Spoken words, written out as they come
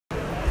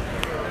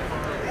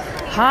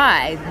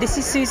Hi, this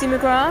is Susie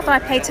McGrath. I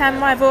play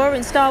Tam Rivora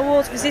in Star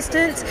Wars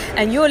Resistance,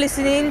 and you're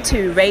listening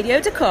to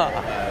Radio Dakar.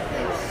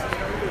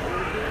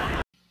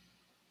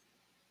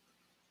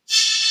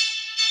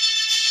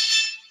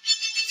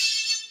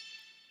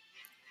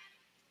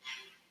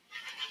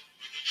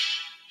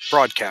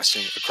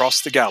 Broadcasting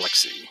across the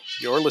galaxy,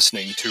 you're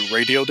listening to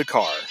Radio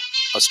Dakar,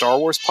 a Star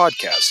Wars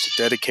podcast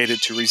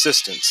dedicated to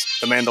Resistance,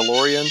 The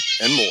Mandalorian,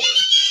 and more.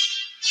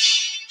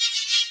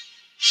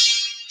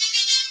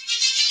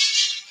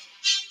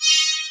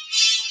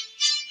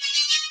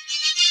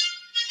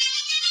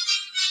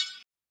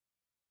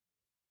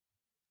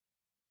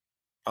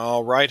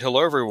 All right,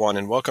 hello everyone,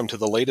 and welcome to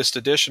the latest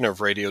edition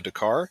of Radio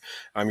Dakar.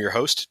 I'm your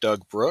host,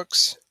 Doug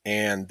Brooks,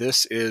 and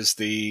this is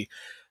the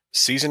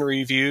season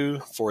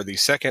review for the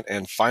second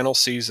and final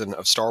season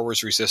of Star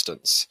Wars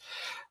Resistance.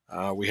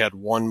 We had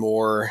one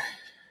more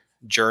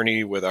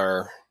journey with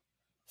our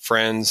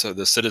friends,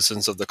 the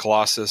citizens of the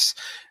Colossus,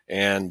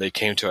 and they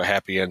came to a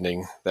happy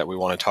ending that we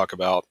want to talk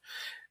about.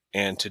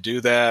 And to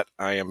do that,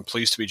 I am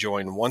pleased to be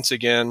joined once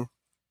again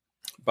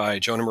by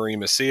Jonah Marie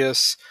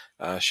Macias.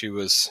 She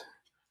was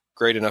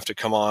great enough to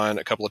come on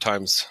a couple of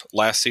times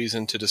last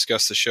season to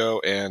discuss the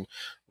show, and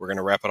we're going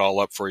to wrap it all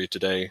up for you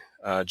today.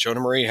 Jonah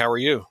Marie, how are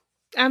you?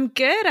 I'm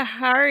good.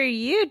 How are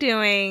you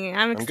doing?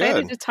 I'm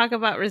excited to talk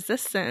about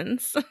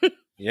Resistance.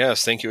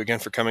 Yes, thank you again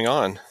for coming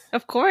on.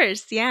 Of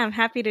course. Yeah, I'm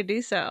happy to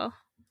do so.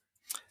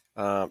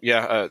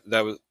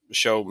 That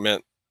show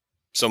meant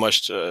so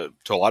much to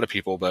a lot of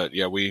people, but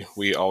yeah,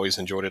 we always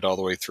enjoyed it all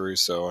the way through,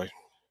 so I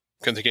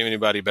couldn't think of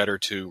anybody better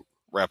to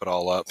wrap it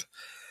all up.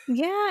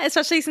 Yeah,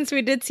 especially since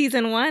we did the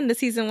season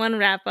one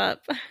wrap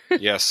up.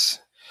 Yes.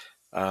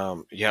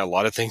 A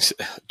lot of things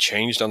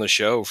changed on the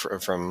show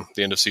from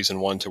the end of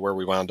season 1 to where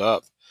we wound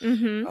up.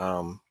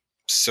 Mm-hmm.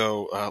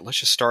 So let's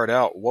just start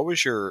out. What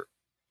was your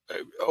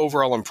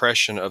overall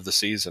impression of the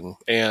season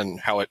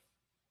and how it,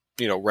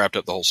 wrapped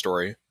up the whole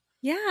story?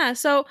 Yeah,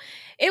 so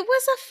it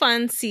was a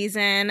fun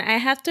season. I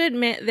have to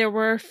admit there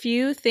were a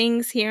few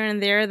things here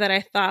and there that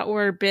I thought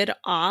were a bit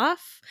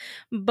off,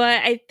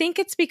 but I think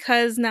it's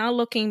because now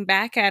looking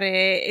back at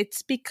it,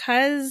 it's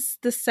because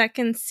the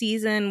second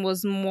season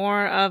was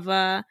more of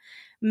a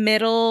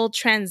middle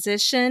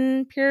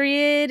transition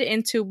period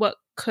into what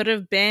could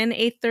have been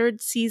a third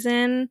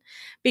season,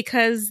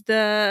 because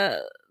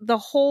the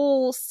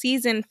whole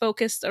season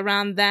focused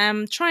around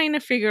them trying to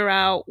figure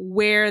out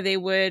where they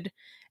would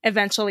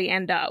eventually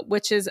end up,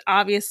 which is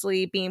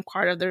obviously being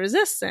part of the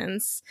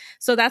Resistance.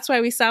 So that's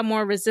why we saw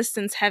more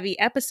Resistance heavy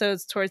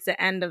episodes towards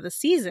the end of the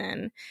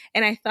season.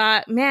 And I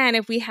thought, man,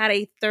 if we had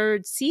a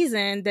third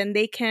season, then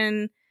they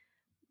can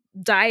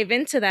dive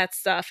into that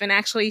stuff and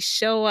actually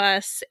show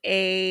us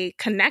a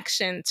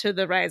connection to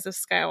the Rise of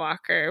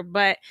Skywalker.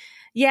 But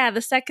yeah, the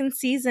second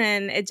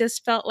season, it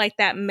just felt like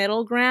that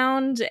middle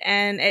ground,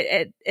 and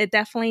it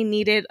definitely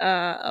needed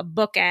a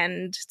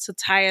bookend to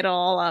tie it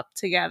all up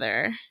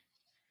together.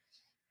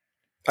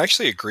 I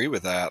actually agree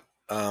with that.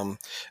 I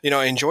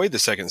enjoyed the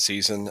second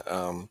season,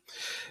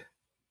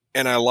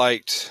 and I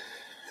liked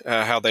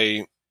how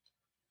they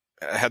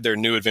had their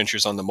new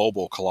adventures on the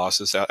mobile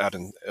Colossus out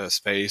in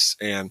space,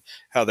 and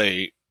how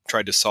they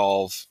tried to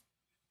solve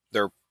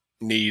their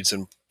needs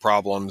and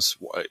problems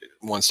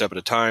one step at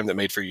a time that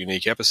made for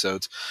unique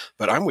episodes.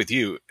 But I'm with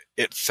you.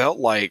 It felt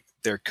like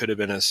there could have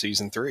been a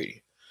season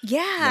 3.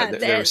 Yeah.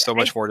 There was so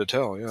much more to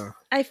tell, yeah.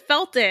 I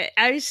felt it.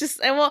 I was just,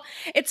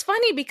 it's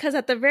funny because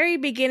at the very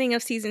beginning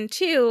of season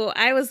 2,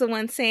 I was the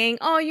one saying,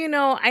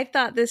 I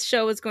thought this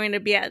show was going to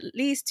be at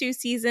least 2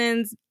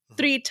 seasons,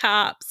 3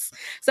 tops.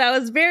 So I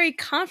was very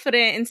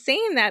confident in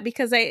saying that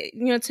because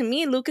to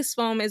me,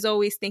 Lucasfilm is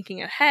always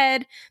thinking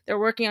ahead. They're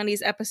working on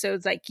these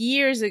episodes like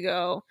years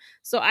ago.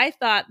 So I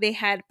thought they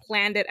had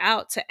planned it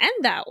out to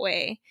end that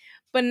way.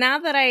 But now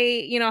that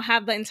I,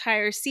 have the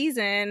entire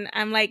season,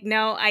 I'm like,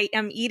 no, I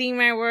am eating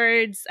my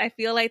words. I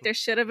feel like there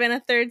should have been a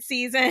third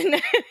season.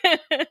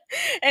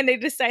 And they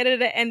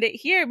decided to end it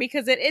here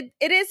because it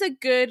is a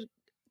good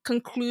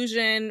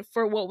conclusion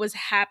for what was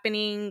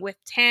happening with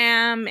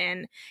Tam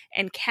and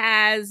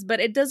Kaz, but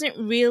it doesn't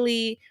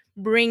really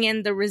bring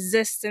in the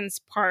Resistance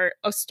part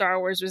of Star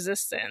Wars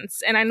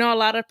Resistance. And I know a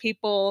lot of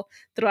people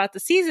throughout the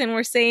season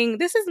were saying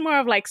this is more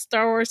of like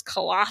Star Wars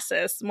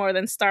Colossus more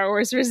than Star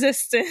Wars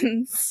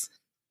Resistance.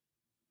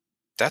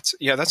 That's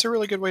a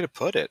really good way to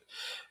put it.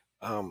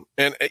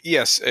 And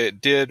yes,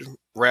 it did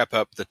wrap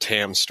up the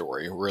Tam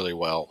story really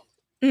well.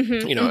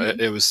 Mm-hmm,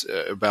 it was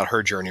about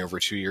her journey over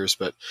 2 years,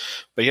 but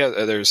yeah,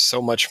 there's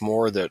so much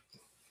more that,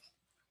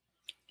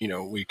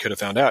 we could have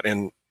found out.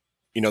 And,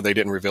 they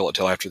didn't reveal it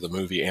till after the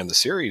movie and the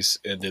series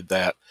ended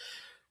that.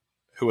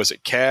 Who was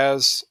it?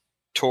 Kaz,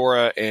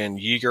 Torra, and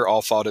Yeager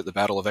all fought at the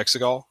Battle of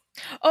Exegol.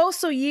 Oh,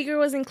 so Yeager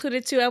was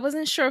included too. I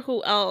wasn't sure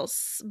who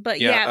else, but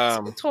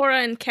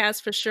Torra and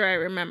Kaz for sure I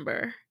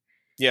remember.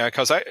 Yeah,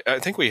 because I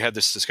think we had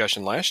this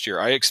discussion last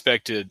year. I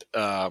expected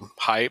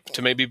Hype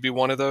to maybe be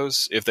one of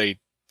those if they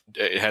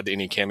had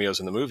any cameos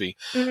in the movie.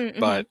 Mm-hmm,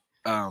 but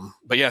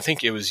yeah, I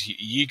think it was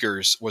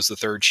Yeager's was the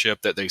third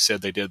ship that they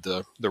said they did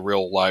the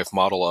real life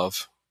model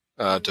of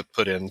to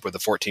put in with the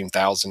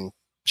 14,000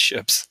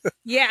 ships.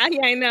 Yeah,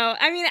 I know.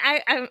 I mean,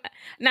 I'm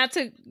not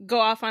to go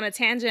off on a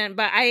tangent,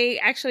 but I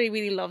actually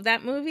really love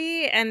that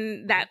movie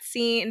and that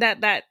scene,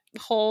 that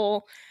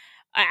whole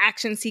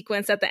action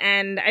sequence at the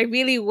end. I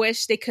really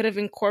wish they could have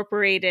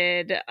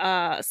incorporated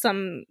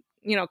some,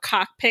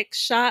 cockpit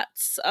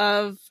shots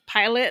of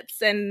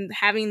pilots and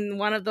having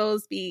one of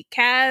those be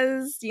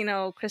Kaz,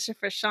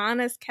 Christopher Sean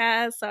as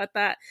Kaz. So I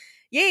thought,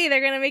 yay,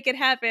 they're gonna make it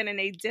happen, and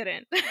they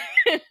didn't.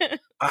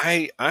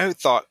 I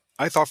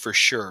thought for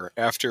sure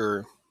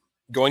after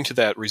going to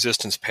that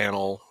Resistance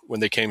panel when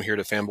they came here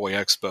to Fanboy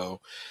Expo,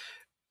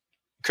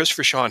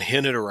 Christopher Sean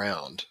hinted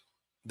around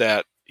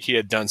that he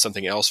had done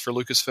something else for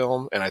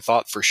Lucasfilm, and I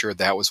thought for sure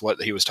that was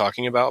what he was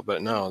talking about,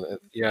 but no,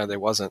 they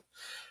wasn't.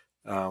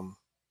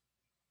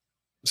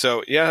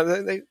 So yeah,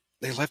 they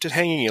left it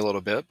hanging a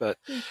little bit, but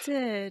They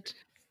did.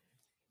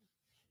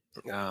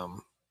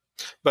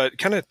 But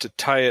kind of to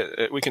tie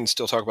it, we can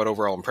still talk about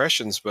overall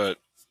impressions, but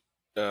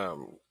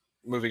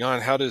moving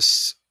on, how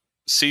does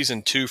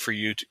season 2 for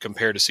you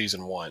compare to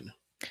season 1?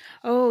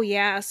 Oh,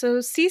 yeah.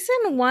 So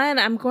season 1,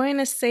 I'm going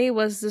to say,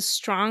 was the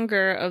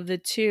stronger of the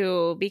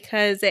two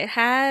because it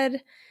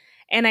had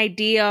an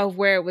idea of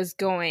where it was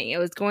going. It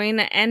was going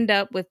to end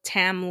up with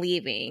Tam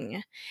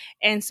leaving.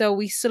 And so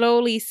we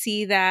slowly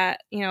see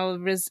that,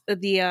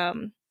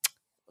 the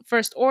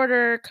First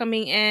Order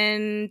coming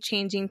in,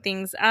 changing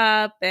things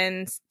up,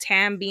 and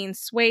Tam being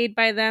swayed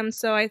by them.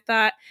 So I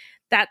thought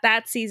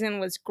that season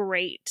was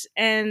great,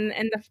 and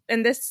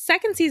this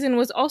second season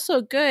was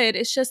also good.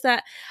 It's just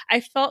that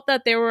I felt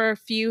that there were a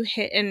few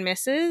hit and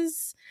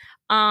misses,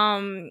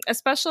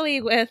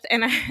 especially with,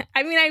 and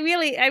I mean, I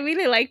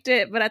really liked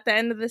it, but at the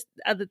end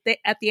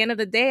at the end of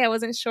the day, I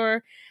wasn't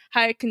sure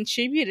how it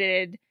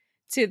contributed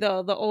to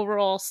the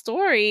overall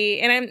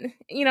story. And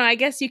I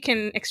guess you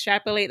can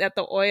extrapolate that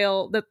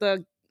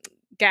the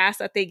gas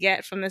that they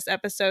get from this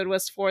episode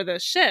was for the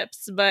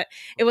ships, but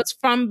it was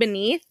from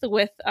beneath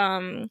with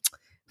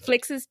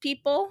Flix's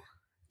people.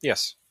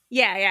 Yes.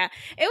 Yeah.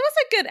 It was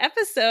a good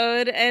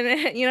episode, and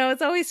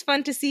it's always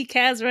fun to see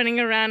Kaz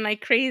running around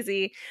like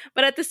crazy.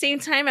 But at the same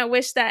time, I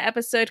wish that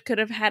episode could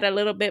have had a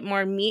little bit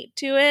more meat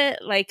to it,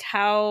 like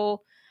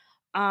how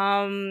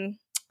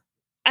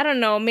I don't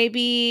know,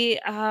 maybe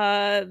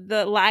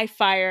the live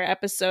fire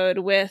episode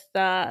with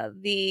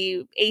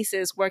the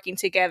aces working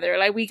together.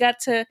 Like we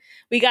got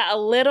a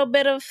little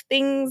bit of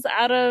things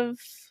out of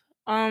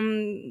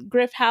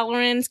Griff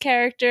Halloran's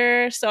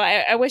character. So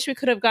I wish we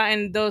could have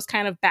gotten those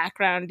kind of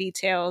background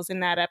details in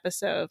that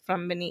episode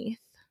from beneath.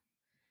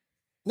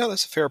 No,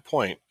 that's a fair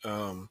point.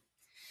 And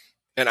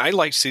I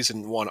liked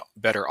season 1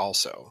 better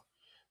also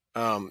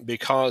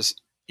because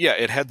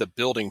it had the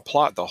building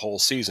plot the whole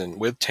season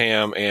with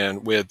Tam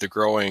and with the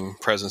growing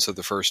presence of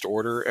the First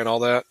Order and all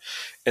that.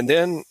 And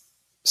then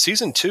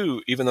season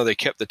 2, even though they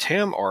kept the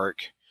Tam arc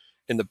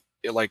in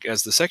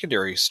as the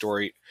secondary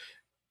story,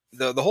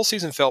 the whole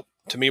season felt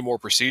to me more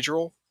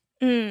procedural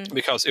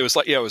because it was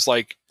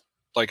like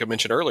I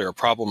mentioned earlier, a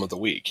problem of the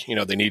week.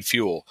 They need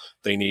fuel,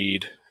 they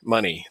need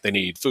money, they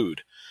need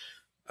food.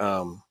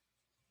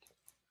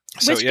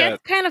 Which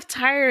gets kind of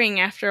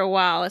tiring after a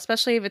while,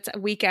 especially if it's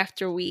week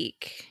after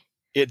week.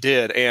 It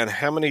did. And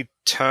how many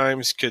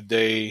times could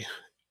they...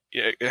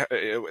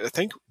 I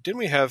think, didn't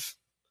we have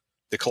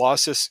the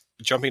Colossus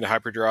jumping to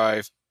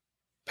hyperdrive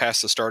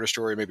past the Star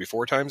Destroyer maybe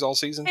 4 times all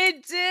season?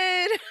 It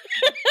did.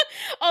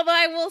 Although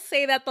I will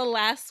say that the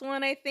last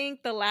one, I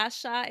think, the last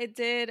shot it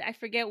did, I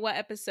forget what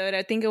episode.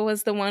 I think it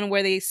was the one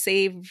where they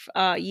save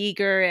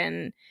Yeager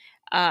and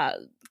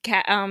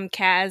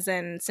Kaz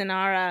and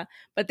Synara,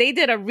 but they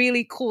did a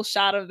really cool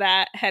shot of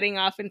that heading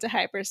off into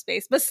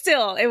hyperspace. But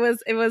still, it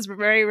was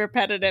very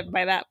repetitive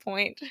by that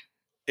point.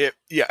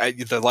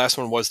 The last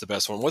one was the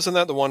best one. Wasn't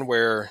that the one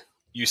where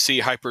you see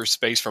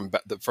hyperspace from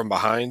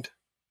behind?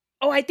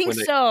 Oh, I think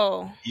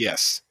so.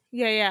 Yes.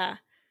 Yeah.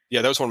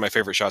 Yeah, that was one of my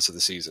favorite shots of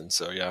the season.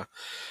 So yeah.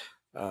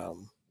 But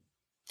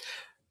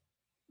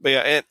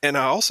yeah, and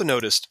I also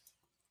noticed.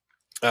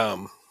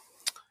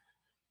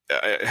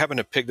 I happened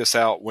to pick this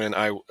out when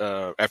I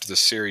after the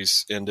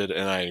series ended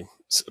and I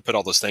put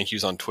all those thank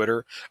yous on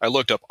Twitter. I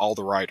looked up all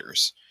the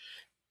writers,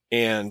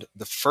 and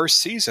the first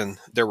season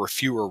there were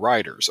fewer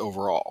writers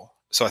overall.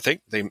 So I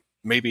think they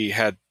maybe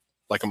had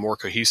like a more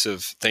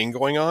cohesive thing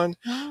going on.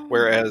 Oh.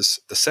 Whereas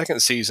the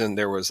second season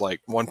there was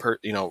like one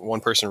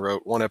person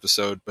wrote one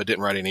episode but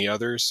didn't write any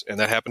others, and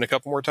that happened a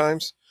couple more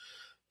times.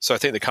 So I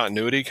think the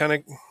continuity kind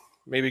of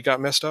maybe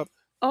got messed up.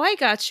 Oh, I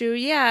got you.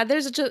 Yeah,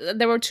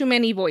 there were too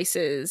many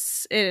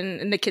voices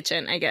in the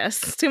kitchen, I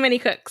guess. Too many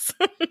cooks.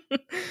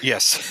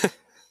 Yes.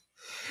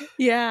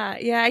 Yeah,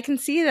 I can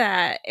see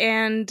that.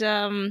 And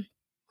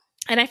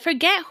I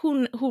forget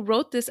who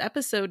wrote this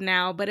episode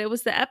now, but it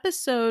was the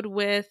episode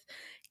with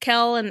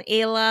Kel and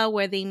Ayla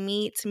where they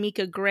meet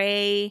Mika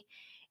Gray.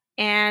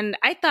 And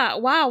I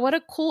thought, wow, what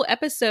a cool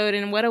episode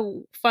and what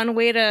a fun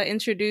way to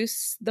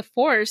introduce the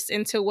Force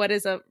into what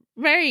is a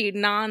very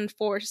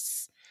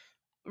non-Force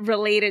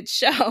related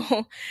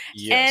show.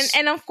 Yes.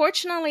 And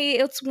unfortunately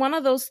it's one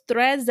of those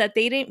threads that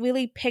they didn't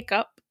really pick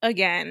up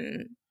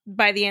again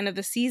by the end of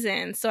the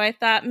season. So I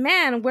thought,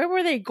 man, where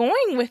were they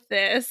going with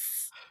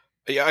this?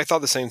 Yeah, I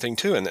thought the same thing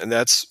too, and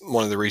that's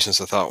one of the reasons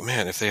I thought,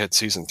 man, if they had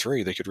season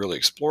 3, they could really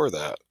explore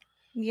that.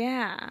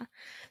 Yeah.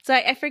 So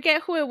I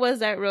forget who it was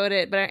that wrote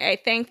it, but I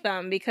thank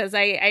them because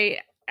I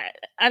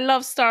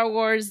love Star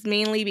Wars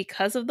mainly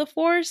because of the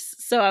Force.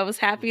 So I was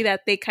happy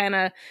that they kind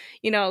of,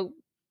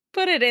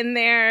 put it in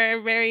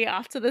there very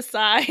off to the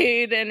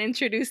side and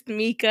introduced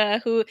Mika,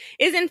 who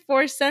isn't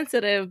Force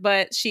sensitive,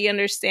 but she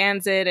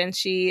understands it and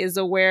she is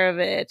aware of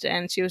it.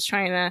 And she was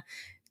trying to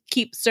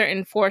keep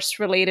certain Force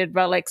related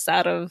relics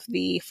out of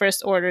the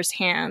First Order's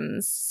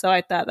hands. So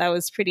I thought that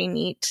was pretty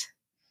neat.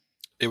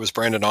 It was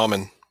Brandon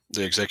Auman,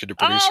 the executive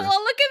producer. Oh,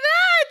 well, look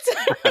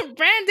at that.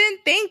 Brandon,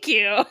 thank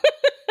you.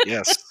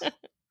 Yes.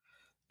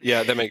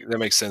 Yeah, that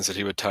makes sense that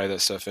he would tie that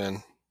stuff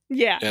in.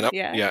 Yeah. And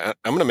I'm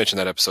going to mention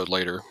that episode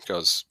later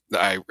because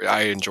I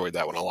enjoyed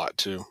that one a lot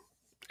too.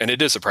 And it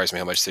did surprise me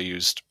how much they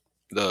used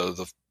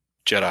the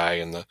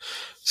Jedi and the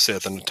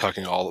Sith and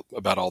talking all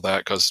about all that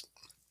because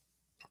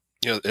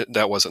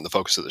that wasn't the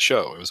focus of the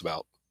show. It was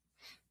about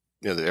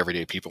the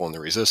everyday people and the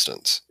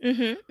Resistance.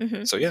 Mm-hmm,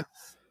 mm-hmm. So yeah.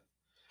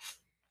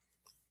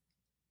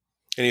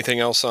 Anything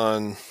else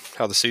on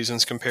how the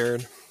seasons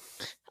compared?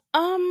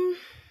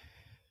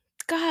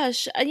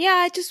 Gosh,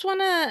 yeah,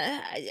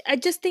 I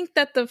just think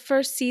that the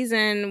first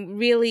season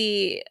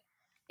really,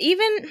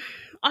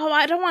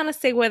 I don't want to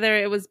say whether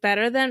it was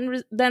better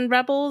than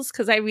Rebels,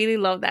 because I really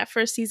love that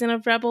first season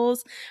of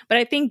Rebels, but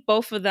I think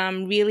both of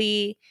them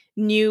really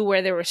knew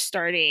where they were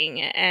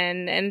starting.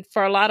 And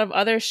for a lot of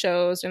other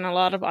shows and a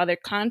lot of other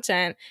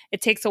content,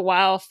 it takes a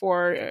while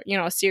for,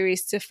 a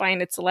series to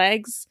find its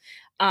legs.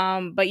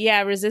 But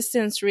yeah,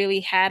 Resistance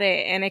really had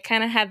it, and it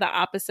kind of had the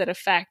opposite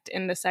effect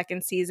in the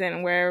second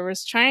season, where it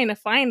was trying to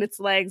find its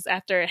legs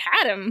after it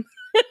had him.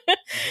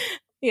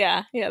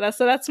 Yeah,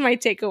 that's my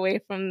takeaway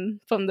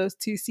from those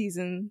two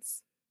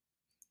seasons.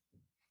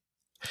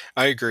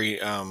 I agree.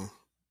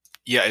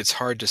 Yeah, it's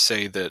hard to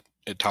say that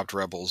it topped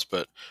Rebels,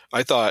 but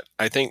I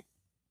think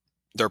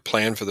their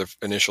plan for the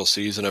initial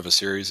season of a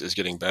series is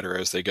getting better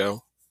as they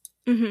go.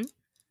 Mm-hmm.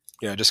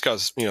 Yeah, just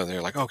because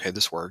they're like, okay,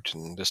 this worked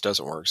and this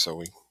doesn't work, so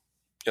we.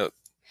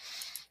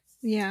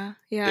 Yeah.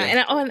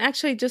 And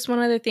actually, just one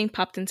other thing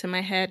popped into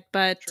my head,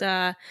 but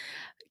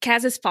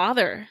Kaz's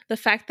father, the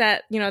fact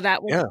that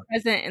that was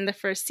present in the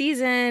first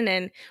season,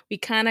 and we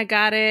kind of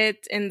got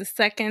it in the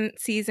second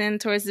season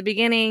towards the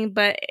beginning,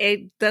 but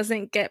it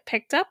doesn't get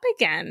picked up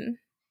again.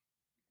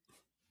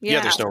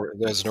 Yeah,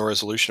 there's no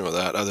resolution with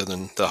that other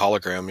than the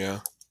hologram. Yeah.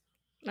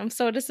 I'm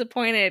so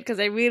disappointed because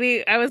I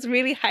was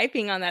really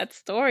hyping on that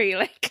story.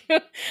 Like,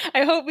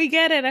 I hope we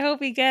get it,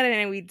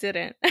 and we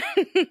didn't.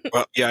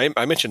 Well, yeah,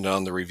 I mentioned it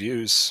on the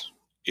reviews,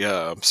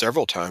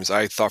 several times.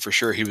 I thought for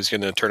sure he was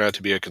going to turn out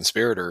to be a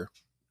conspirator.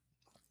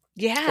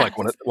 Yeah, like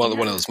one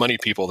of those money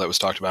people that was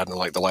talked about in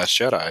like The Last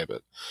Jedi,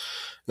 but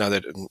now they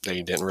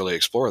didn't really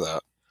explore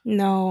that.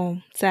 No,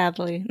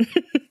 sadly.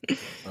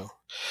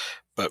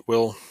 But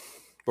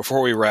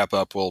before we wrap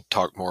up, we'll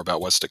talk more about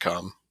what's to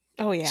come.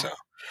 Oh yeah. So.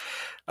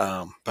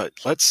 But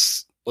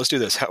let's do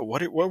this.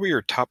 What were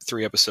your top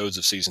 3 episodes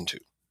of season 2?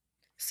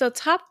 So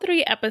top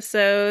 3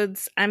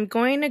 episodes, I'm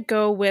going to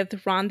go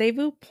with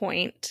Rendezvous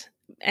Point,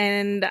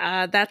 and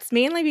that's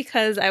mainly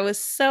because I was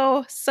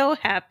so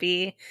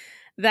happy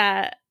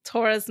that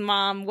Tora's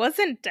mom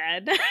wasn't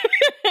dead.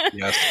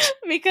 Yes.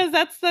 Because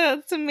that's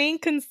the main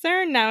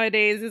concern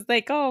nowadays, is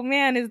like, oh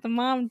man, is the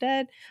mom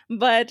dead?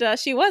 But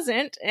she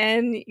wasn't,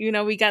 and we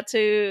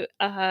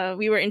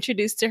were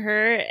introduced to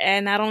her,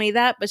 and not only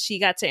that, but she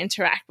got to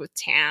interact with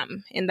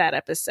Tam in that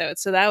episode,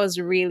 so that was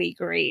really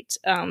great,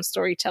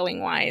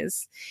 storytelling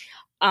wise.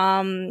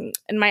 And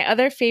my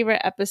other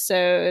favorite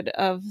episode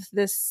of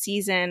this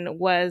season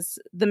was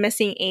The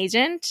Missing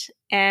Agent,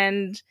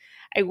 and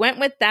I went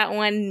with that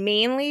one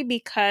mainly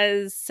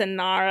because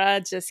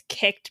Synara just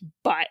kicked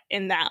butt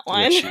in that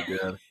one. Yes, she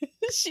did.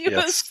 She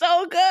was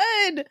so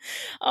good.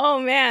 Oh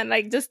man,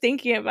 like just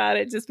thinking about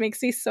it just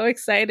makes me so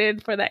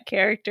excited for that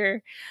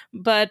character.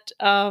 But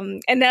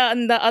and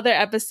then the other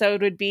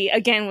episode would be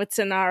again with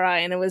Synara,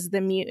 and it was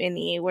the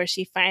mutiny, where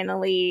she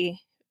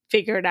finally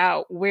figured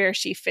out where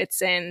she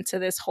fits into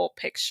this whole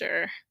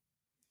picture.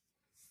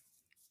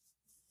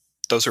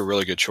 Those are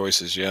really good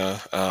choices. Yeah.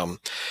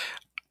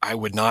 I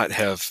would not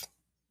have,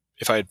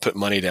 if I had put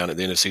money down at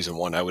the end of season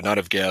 1, I would not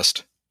have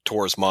guessed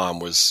Tora's mom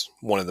was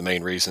one of the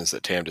main reasons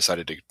that Tam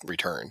decided to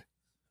return.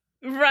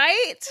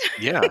 Right?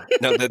 Yeah.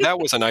 No, that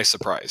was a nice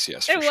surprise.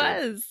 Yes, for it sure.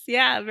 was.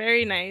 Yeah,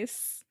 very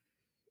nice.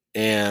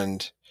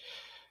 And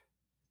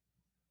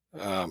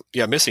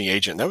Missing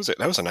Agent, that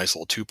was a nice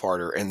little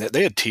 2-parter, and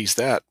they had teased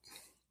that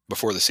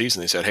before the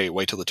season. They said, "Hey,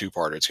 wait till the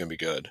 2-parter; it's going to be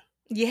good."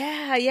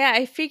 Yeah.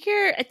 I think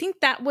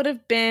that would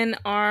have been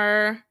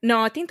I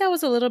think that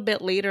was a little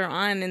bit later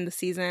on in the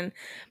season,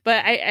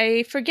 but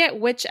I forget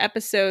which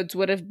episodes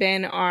would have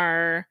been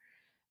our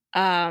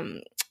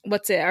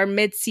our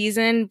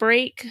mid-season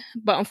break,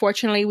 but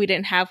unfortunately we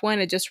didn't have one.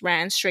 It just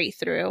ran straight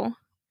through.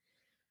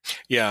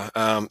 Yeah,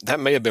 that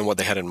may have been what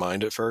they had in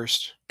mind at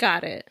first.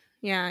 Got it.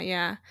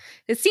 Yeah.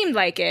 It seemed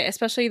like it,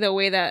 especially the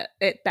way that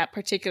that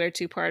particular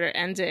two-parter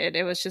ended.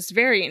 It was just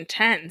very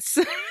intense.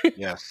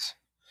 Yes.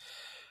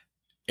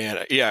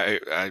 And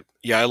I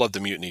love the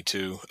mutiny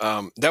too.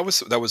 That was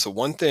the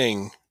one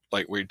thing,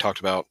 like we talked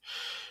about,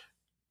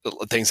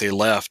 the things they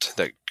left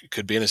that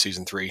could be in a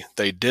season 3.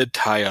 They did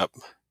tie up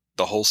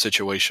the whole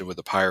situation with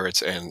the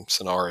pirates and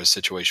Sonara's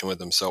situation with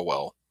them so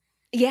well.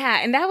 Yeah,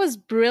 and that was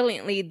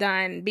brilliantly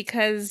done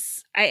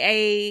because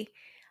I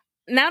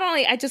not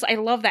only I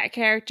love that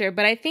character,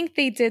 but I think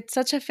they did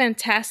such a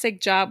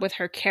fantastic job with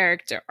her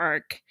character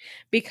arc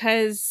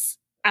because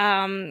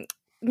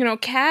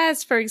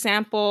Kaz, for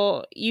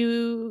example,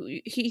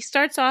 he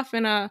starts off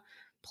in a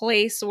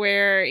place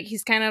where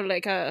he's kind of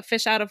like a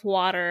fish out of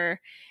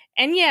water.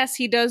 And yes,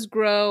 he does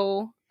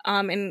grow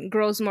and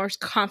grows more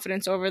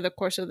confidence over the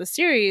course of the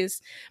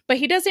series, but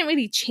he doesn't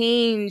really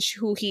change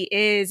who he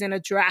is in a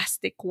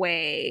drastic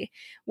way.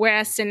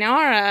 Whereas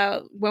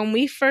Sonara, when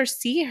we first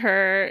see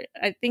her,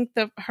 I think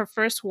her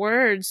first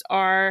words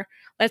are,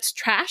 "Let's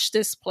trash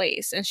this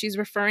place," and she's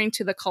referring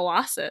to the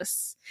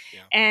Colossus.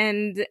 Yeah.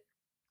 And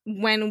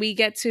when we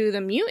get to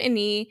the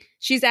mutiny,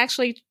 she's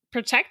actually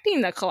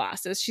protecting the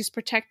Colossus. She's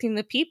protecting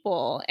the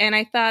people. And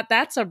I thought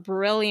that's a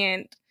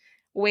brilliant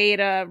way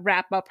to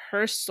wrap up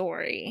her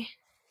story.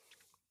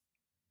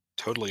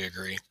 Totally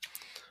agree.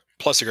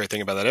 Plus, the great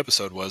thing about that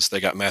episode was they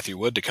got Matthew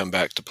Wood to come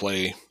back to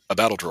play a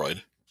battle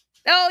droid.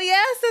 Oh,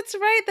 yes, that's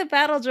right. The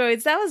battle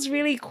droids. That was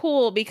really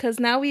cool because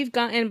now we've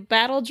gotten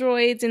battle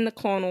droids in the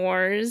Clone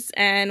Wars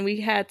and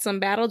we had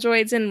some battle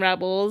droids in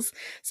Rebels.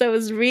 So it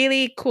was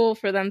really cool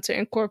for them to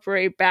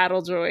incorporate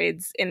battle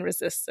droids in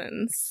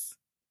Resistance.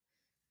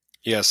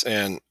 Yes,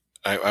 and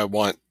I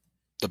want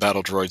the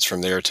battle droids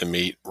from there to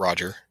meet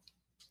Roger.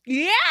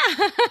 Yeah.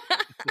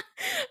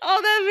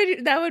 Oh,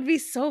 that would be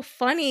so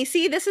funny.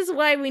 See, this is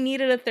why we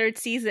needed a third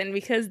season,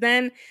 because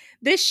then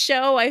this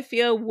show, I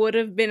feel, would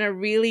have been a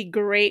really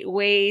great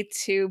way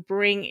to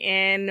bring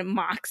in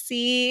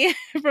Moxie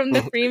from the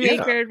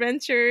Freemaker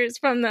Adventures,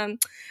 from the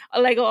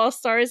Lego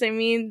All-Stars, I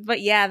mean.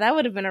 But yeah, that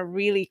would have been a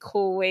really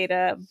cool way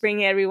to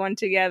bring everyone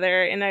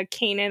together in a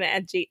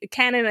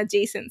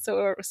canon-adjacent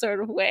sort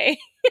of way.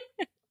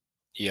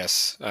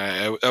 Yes,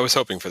 I was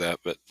hoping for that,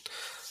 but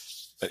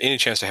any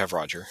chance to have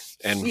Roger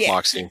and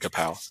Moxie and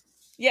Kapow.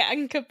 Yeah,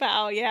 and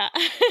Kapow, yeah.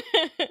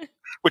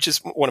 Which is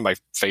one of my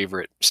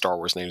favorite Star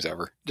Wars names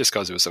ever, just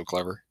because it was so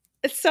clever.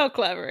 It's so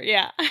clever,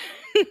 yeah.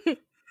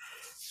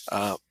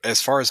 As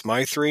far as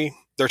my 3,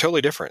 they're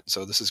totally different,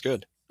 so this is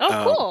good.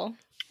 Oh, cool.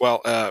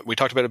 Well, we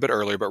talked about it a bit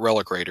earlier, but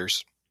Relic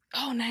Raiders.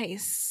 Oh,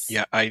 nice.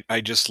 Yeah,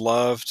 I just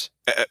loved,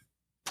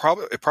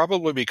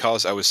 probably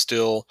because I was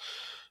still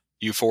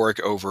euphoric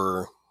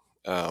over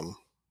Dooku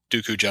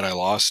Jedi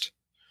Lost.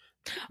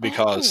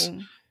 Because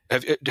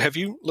have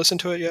you listened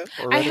to it yet?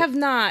 I have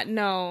not.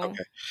 No.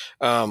 Okay.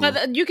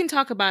 But you can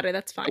talk about it.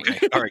 That's fine.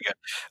 Okay. All right.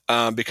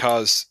 Good.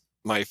 Because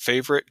my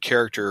favorite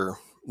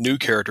new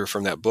character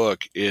from that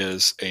book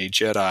is a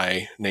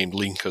Jedi named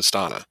Lene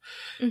Kostana,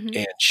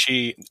 and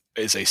she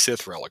is a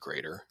Sith relic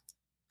raider,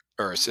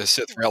 or a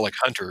Sith relic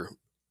hunter.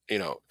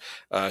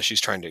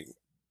 She's trying to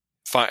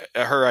find.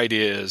 Her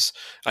idea is,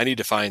 I need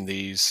to find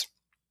these.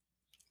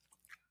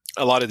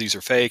 A lot of these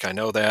are fake, I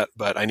know that,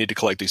 but I need to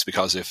collect these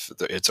because if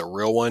it's a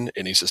real one,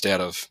 it needs to stay out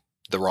of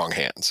the wrong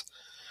hands.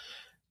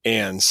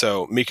 And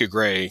so Mika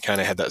Gray kind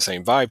of had that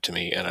same vibe to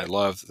me, and I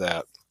love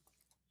that,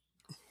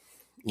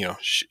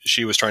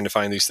 she was trying to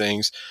find these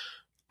things.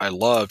 I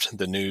loved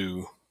the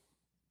new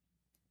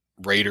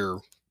Raider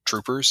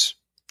troopers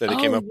that they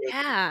came up with.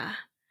 Yeah.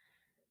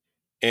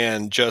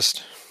 And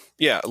just,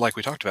 like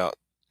we talked about,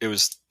 it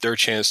was their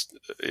chance,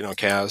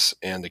 Kaz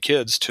and the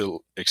kids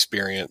to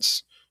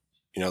experience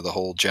the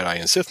whole Jedi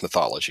and Sith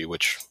mythology,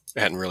 which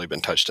hadn't really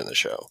been touched in the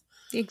show.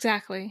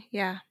 Exactly.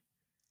 Yeah.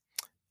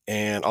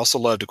 And also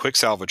loved a quick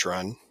salvage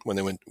run when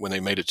they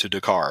made it to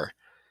Dakar,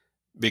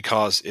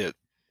 because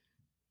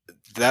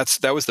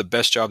that was the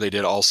best job they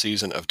did all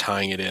season of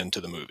tying it into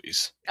the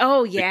movies.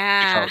 Oh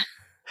yeah.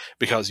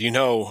 Because they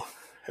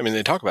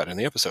talk about it in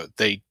the episode.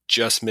 They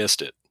just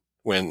missed it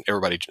when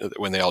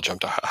they all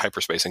jumped to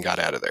hyperspace and got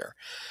out of there.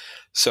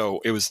 So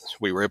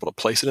we were able to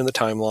place it in the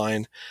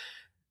timeline.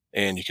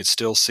 And you could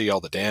still see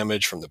all the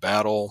damage from the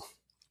battle.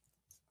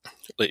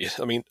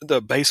 I mean, the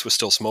base was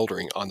still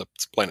smoldering on the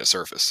planet's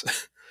surface.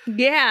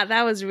 Yeah,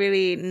 that was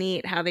really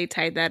neat how they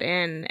tied that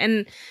in.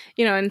 And,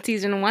 in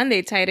season 1,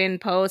 they tied in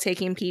Poe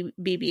taking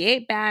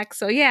BB-8 back.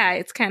 So, yeah,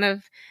 it's kind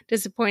of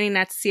disappointing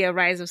not to see a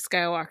Rise of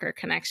Skywalker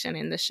connection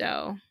in the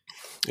show.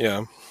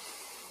 Yeah.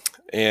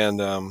 And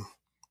the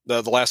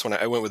last one,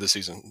 I went with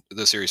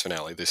the series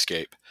finale, The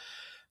Escape.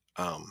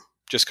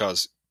 Just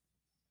because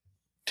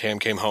Tam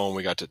came home,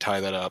 we got to tie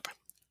that up.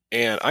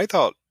 And I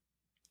thought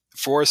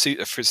for a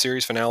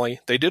series finale,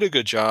 they did a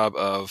good job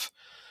of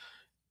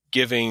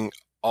giving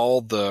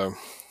all the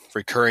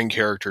recurring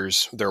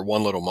characters their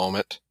one little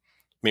moment.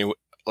 I mean,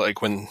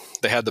 like when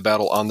they had the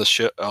battle on the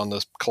ship, on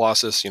the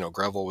Colossus,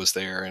 Greville was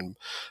there, and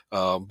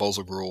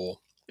Bozal Gruul.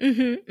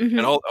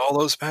 And all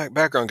those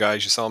background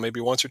guys you saw maybe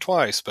once or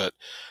twice, but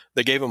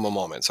they gave them a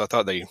moment. So I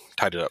thought they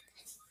tied it up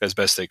as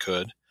best they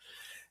could.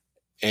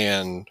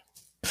 And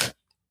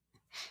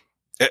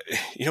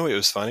it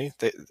was funny.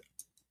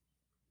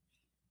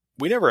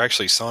 We never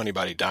actually saw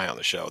anybody die on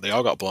the show. They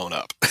all got blown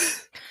up.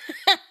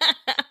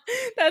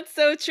 That's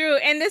so true.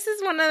 And this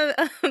is one of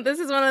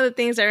the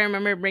things I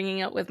remember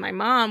bringing up with my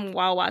mom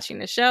while watching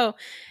the show.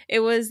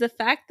 It was the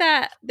fact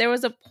that there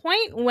was a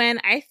point when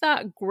I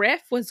thought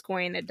Griff was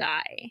going to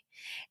die.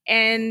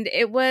 And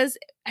I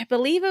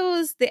believe it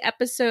was the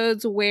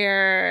episodes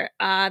where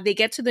they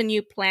get to the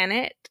new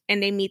planet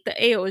and they meet the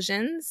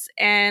Aosians.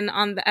 And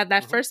on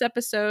that first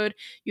episode,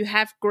 you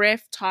have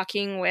Griff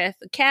talking with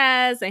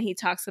Kaz, and he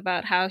talks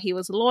about how he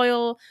was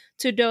loyal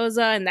to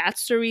Doza, and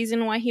that's the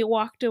reason why he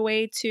walked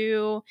away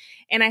too.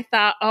 And I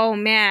thought, oh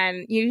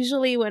man,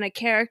 usually when a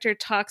character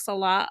talks a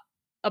lot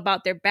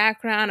about their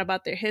background,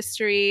 about their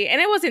history,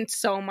 and it wasn't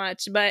so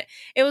much, but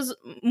it was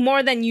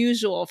more than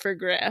usual for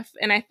Griff.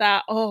 And I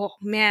thought, oh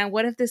man,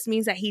 what if this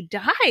means that he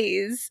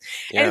dies?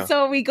 Yeah. And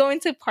so we go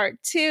into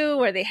part 2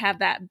 where they have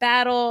that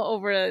battle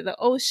over the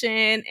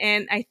ocean,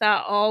 and I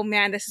thought, oh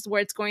man, this is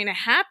where it's going to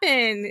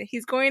happen.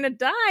 He's going to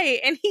die,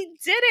 and he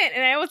didn't,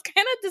 and I was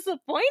kind of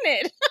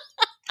disappointed.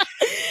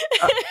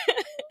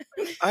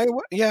 I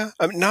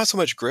mean, not so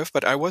much Griff,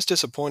 but I was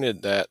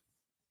disappointed that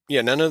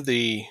none of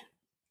the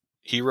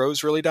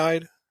heroes really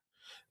died.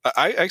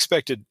 I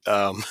expected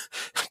Bo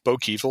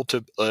Keevil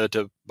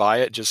to buy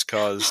it just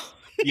because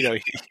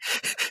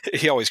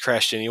he always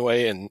crashed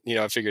anyway, and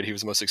I figured he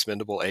was the most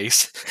expendable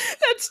ace.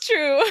 That's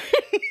true.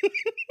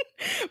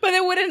 But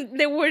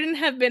there wouldn't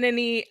have been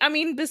any. I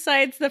mean,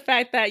 besides the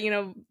fact that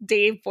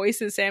Dave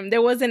voices him,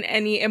 there wouldn't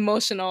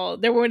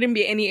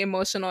be any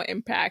emotional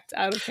impact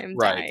out of him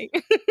dying.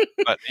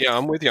 But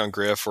I'm with you on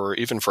Griff or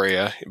even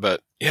Freya.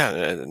 But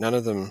none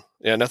of them.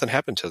 Yeah, nothing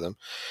happened to them.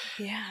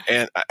 Yeah,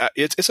 and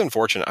it's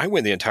unfortunate. I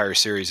went the entire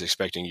series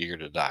expecting Yeager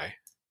to die.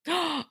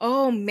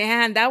 Oh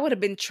man, that would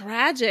have been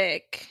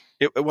tragic.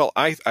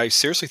 I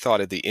seriously thought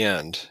at the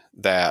end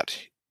that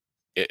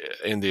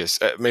in this,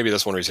 maybe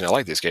that's one reason I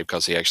like the escape,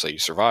 because he actually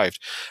survived.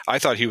 I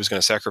thought he was going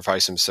to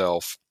sacrifice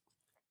himself,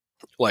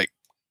 like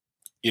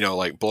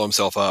blow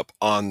himself up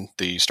on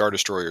the Star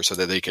Destroyer so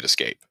that they could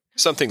escape,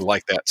 something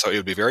like that. So it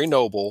would be very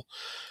noble,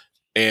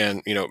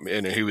 and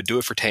and he would do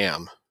it for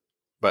Tam.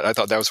 But I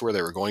thought that was where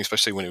they were going,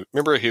 especially when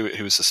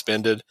he was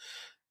suspended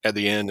at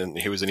the end, and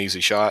he was an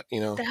easy shot.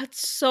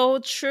 That's so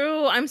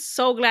true. I'm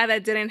so glad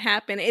that didn't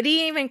happen. It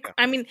didn't even.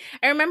 I mean,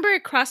 I remember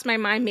it crossed my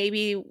mind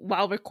maybe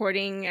while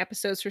recording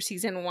episodes for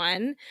season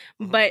 1,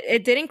 but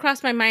it didn't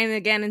cross my mind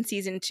again in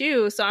season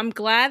 2. So I'm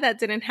glad that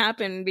didn't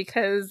happen,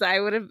 because I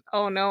would have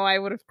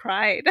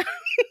cried.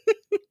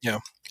 Yeah,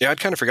 I'd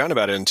kind of forgotten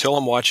about it until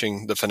I'm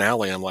watching the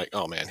finale. I'm like,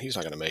 oh man, he's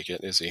not going to make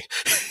it, is he?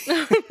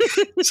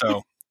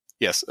 So.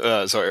 Yes.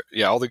 All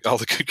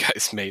the good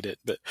guys made it,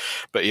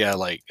 but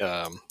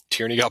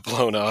Tierney got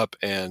blown up,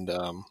 and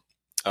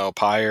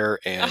Pyre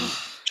and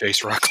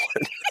Jace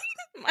Rucklin.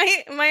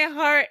 My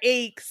heart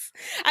aches.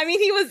 I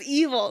mean, he was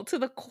evil to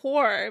the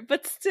core,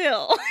 but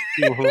still.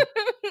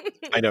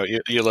 I know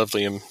you love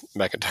Liam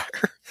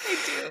McIntyre.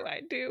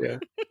 I do. Yeah.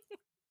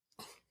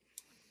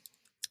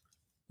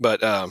 But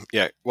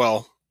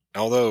well,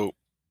 although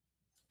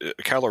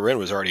Kylo Ren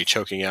was already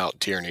choking out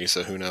Tierney,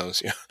 so who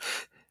knows? Yeah.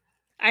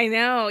 I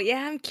know.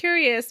 Yeah, I'm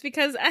curious,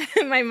 because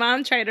my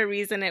mom tried to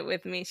reason it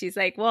with me. She's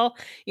like, well,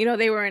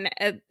 they were in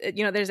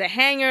there's a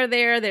hangar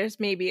there. There's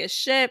maybe a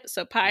ship.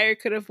 So Pyre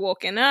could have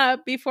woken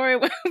up before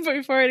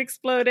it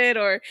exploded.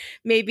 Or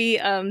maybe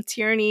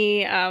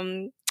Tierney,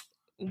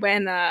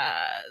 when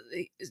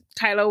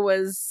Kylo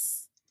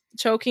was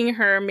choking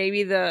her,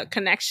 maybe the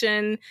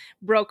connection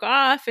broke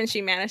off and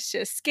she managed to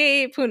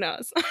escape. Who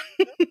knows?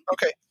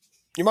 Okay.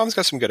 Your mom's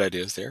got some good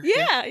ideas there.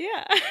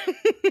 Yeah.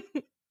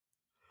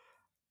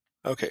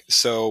 Okay,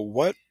 so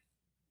what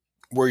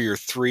were your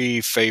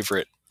 3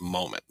 favorite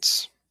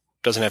moments?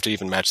 Doesn't have to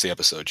even match the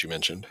episodes you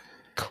mentioned.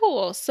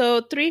 Cool.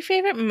 So 3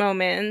 favorite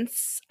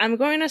moments. I'm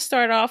going to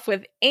start off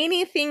with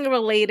anything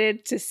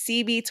related to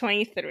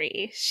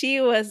CB23. She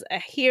was a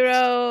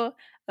hero,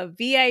 a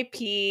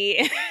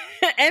VIP,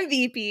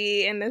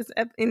 MVP in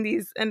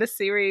the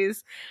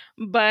series,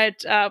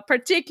 but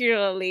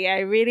particularly I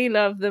really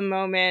love the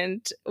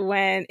moment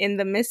when in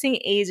The Missing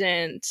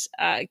Agent,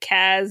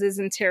 Kaz is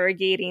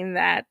interrogating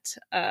that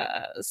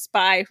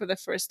spy for the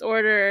First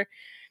Order,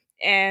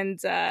 and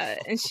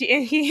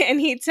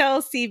he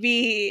tells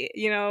CB,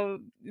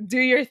 do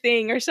your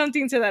thing or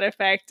something to that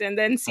effect, and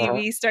then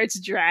CB starts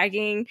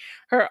dragging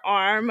her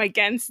arm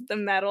against the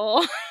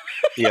metal.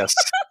 Yes.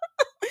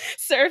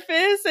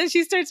 Surface, and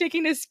she starts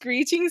making a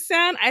screeching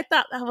sound. I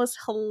thought that was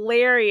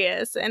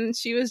hilarious, and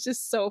she was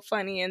just so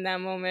funny in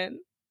that moment.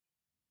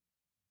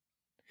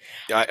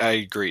 I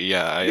agree.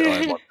 Yeah, I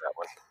love that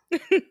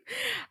one.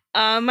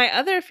 My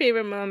other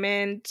favorite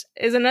moment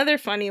is another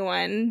funny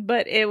one,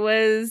 but it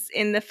was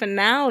in the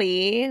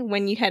finale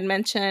when you had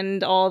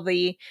mentioned all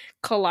the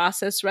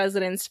Colossus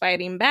residents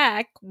fighting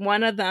back.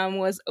 One of them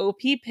was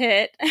OP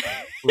Pit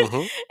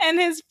and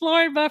his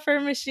floor buffer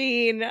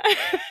machine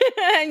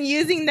and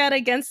using that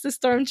against the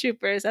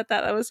stormtroopers. I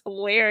thought that was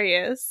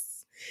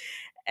hilarious.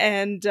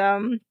 And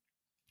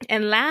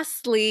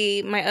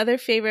lastly, my other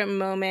favorite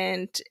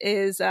moment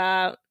is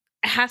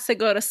has to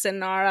go to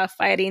Sonara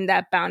fighting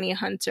that bounty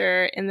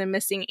hunter in The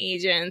Missing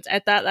Agent. I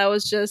thought that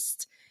was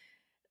just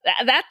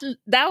that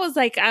was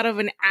like out of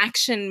an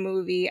action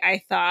movie.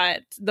 I thought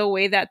the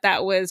way that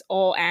was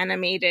all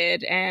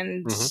animated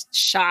and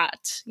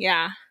shot.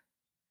 Yeah.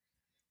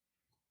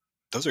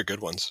 Those are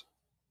good ones.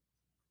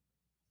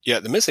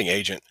 Yeah, The Missing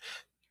Agent.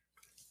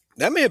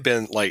 That may have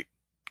been like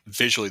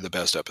visually the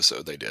best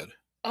episode they did.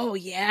 Oh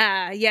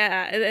yeah,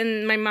 yeah.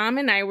 And my mom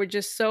and I were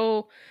just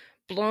so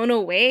blown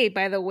away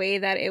by the way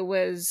that it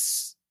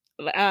was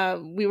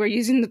we were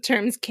using the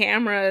terms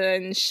camera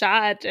and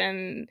shot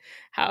and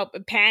how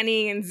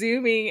panning and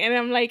zooming, and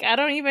I'm like, I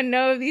don't even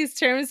know if these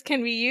terms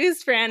can be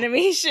used for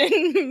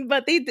animation.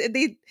 But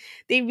they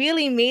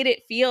really made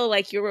it feel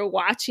like you were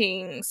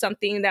watching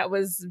something that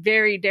was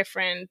very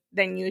different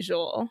than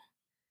usual.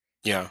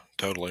 Yeah,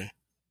 totally.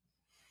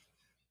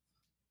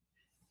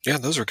 Yeah,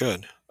 those are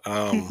good.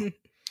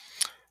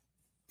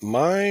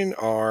 Mine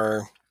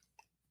are,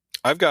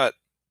 I've got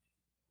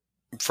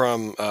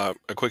from a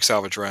quick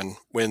salvage run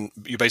when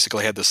you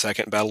basically had the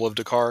second Battle of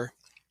Dakar.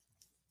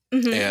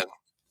 And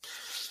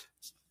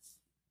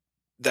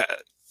that,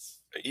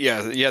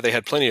 yeah, they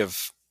had plenty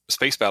of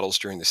space battles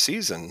during the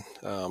season,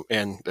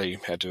 and they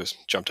had to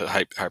jump to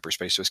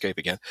hyperspace to escape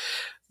again.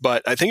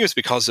 But I think it was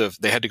because of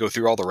they had to go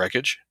through all the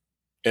wreckage,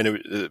 and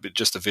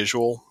just the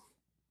visual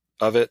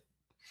of it.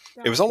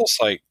 It was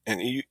almost like, and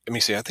let me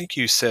see, I think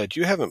you said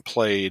you haven't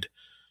played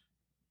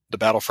the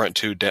Battlefront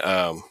 2.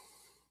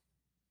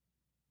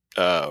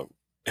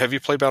 Have you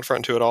played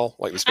Battlefront 2 at all?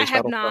 Like the space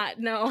battle? I have not,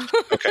 no.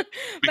 Okay.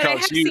 But I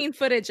have seen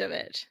footage of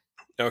it.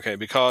 Okay,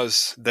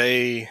 because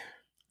you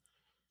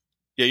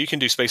can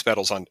do space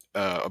battles on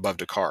above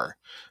Dakar,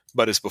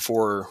 but it's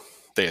before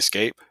they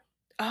escape.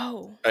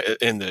 Oh.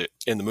 In the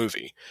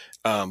movie,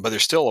 but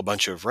there's still a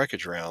bunch of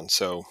wreckage around,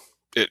 so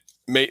it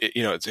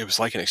was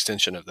like an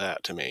extension of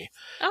that to me.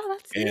 Oh,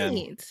 that's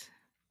neat.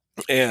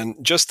 And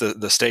just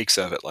the stakes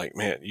of it, like,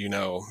 man,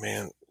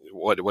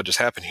 what just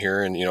happened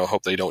here, and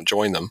hope they don't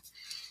join them.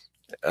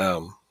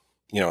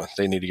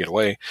 They need to get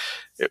away.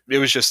 It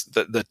was just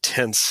the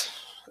tense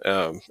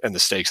and the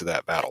stakes of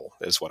that battle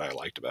is what I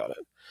liked about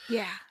it.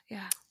 Yeah.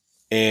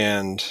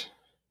 And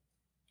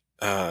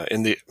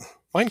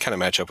mine kind of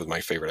match up with my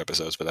favorite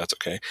episodes, but that's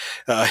okay.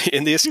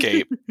 In The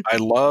Escape, I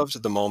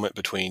loved the moment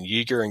between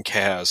Yeager and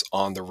Kaz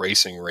on the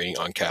racing ring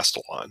on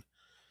Castellan.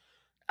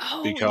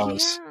 Oh,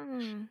 because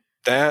yeah.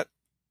 That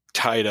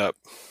tied up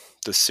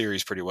the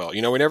series pretty well.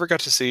 We never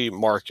got to see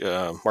Marcus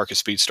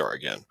Speedstar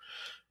again,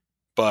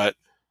 but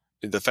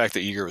the fact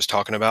that Yeager was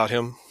talking about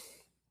him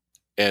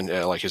and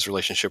like his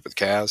relationship with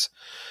Kaz,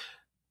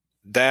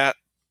 that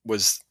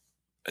was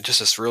just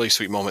this really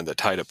sweet moment that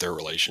tied up their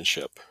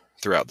relationship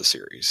throughout the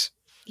series.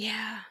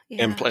 Yeah.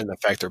 And the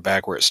fact they're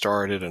back where it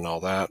started and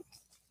all that.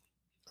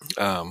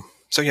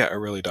 So yeah, I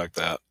really dug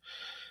that.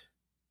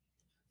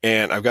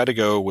 And I've got to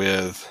go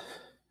with,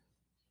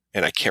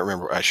 and I can't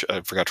remember, I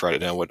forgot to write it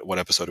down what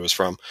episode it was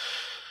from.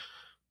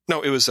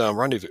 No, it was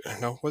Rendezvous.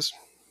 No, what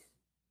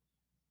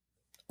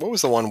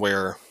was the one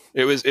where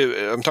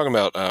I'm talking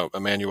about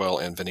Emmanuel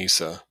and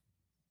Vanessa.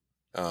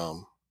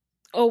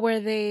 Where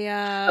they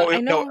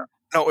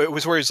No, it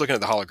was where he's looking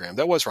at the hologram.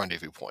 That was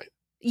Rendezvous Point.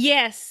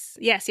 Yes.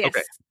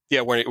 Okay.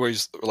 Yeah, where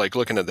he's like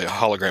looking at the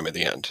hologram at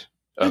the end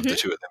of the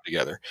two of them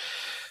together.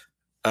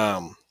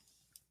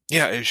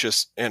 Yeah, it's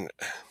just, and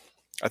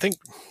I think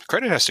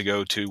credit has to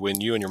go to when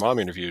you and your mom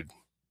interviewed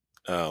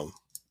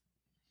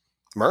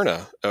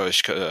Myrna.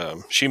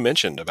 She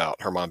mentioned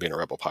about her mom being a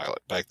Rebel pilot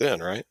back then,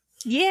 right?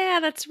 Yeah,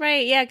 that's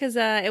right. Yeah, because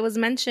it was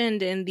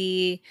mentioned in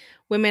the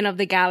Women of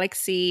the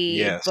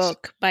Galaxy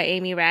book by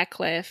Amy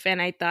Ratcliffe, and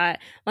I thought,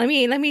 let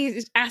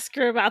me ask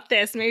her about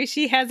this. Maybe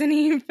she has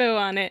any info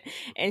on it.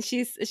 And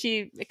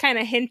she kind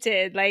of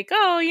hinted, like,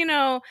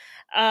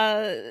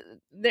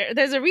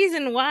 there's a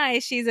reason why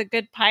she's a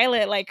good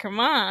pilot, like her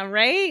mom,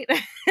 right?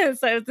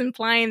 So it's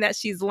implying that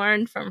she's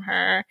learned from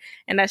her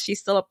and that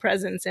she's still a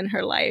presence in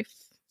her life.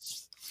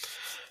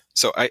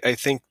 So I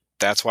think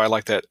that's why I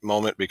like that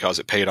moment, because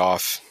it paid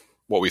off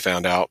what we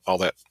found out all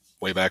that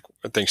way back,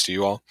 thanks to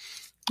you all.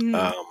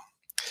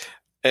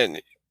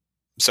 And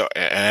so,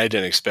 and I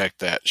didn't expect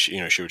that she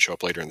would show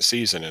up later in the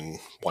season and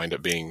wind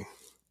up being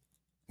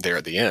there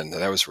at the end.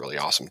 That was really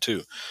awesome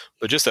too.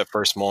 But just that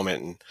first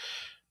moment, and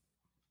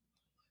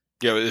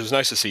it was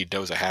nice to see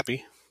Doza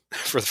happy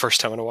for the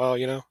first time in a while.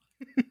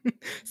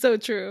 So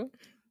true.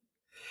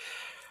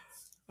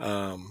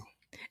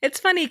 It's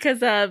funny because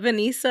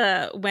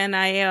Vanessa,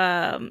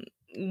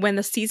 when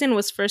the season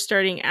was first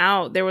starting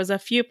out, there was a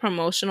few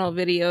promotional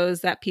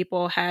videos that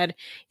people had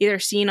either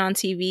seen on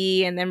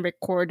TV and then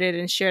recorded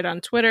and shared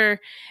on Twitter.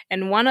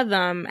 And one of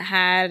them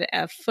had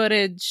a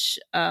footage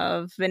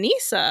of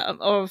Vanessa,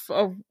 of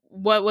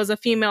what was a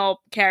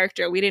female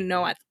character. We didn't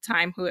know at the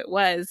time who it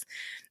was.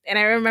 And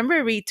I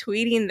remember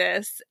retweeting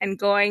this and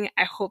going,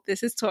 I hope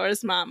this is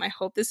Tora's mom. I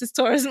hope this is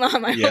Tora's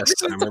mom. Yes,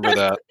 I remember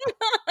that.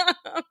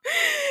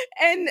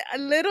 And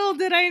little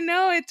did I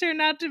know it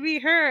turned out to be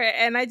her.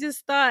 And I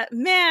just thought,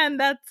 man,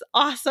 that's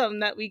awesome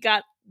that we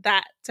got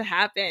that to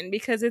happen,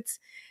 because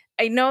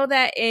I know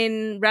that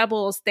in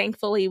Rebels,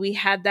 thankfully, we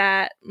had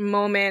that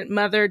moment,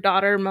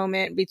 mother-daughter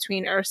moment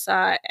between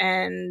Ursa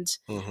and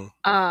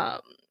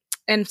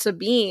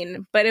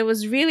Sabine, but it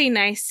was really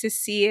nice to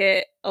see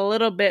it a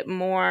little bit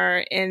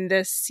more in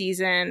this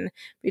season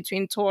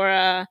between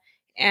Tora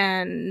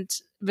and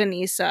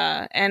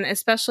Vanessa, and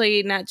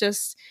especially not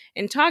just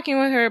in talking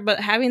with her, but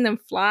having them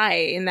fly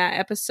in that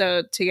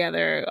episode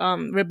together,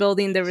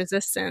 rebuilding the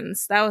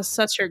resistance. That was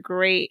such a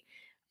great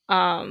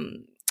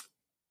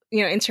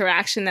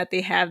interaction that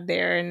they had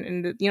there,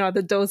 and the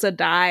Doza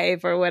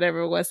dive or whatever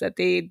it was that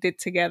they did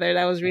together.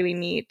 That was really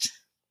neat.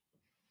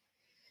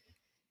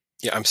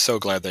 Yeah, I'm so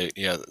glad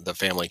the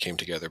family came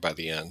together by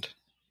the end.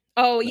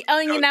 Oh,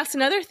 and that's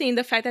another thing,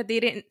 the fact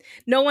that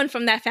no one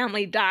from that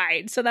family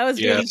died. So that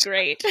was really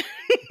great.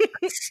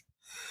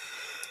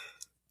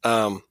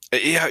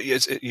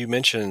 You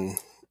mentioned,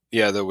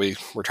 that we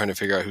were trying to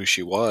figure out who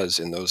she was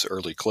in those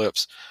early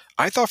clips.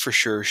 I thought for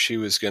sure she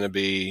was going to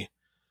be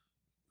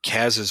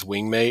Kaz's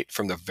wingmate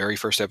from the very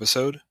first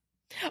episode.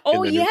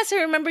 Oh, yes, I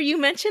remember you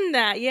mentioned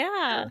that.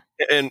 Yeah.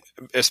 And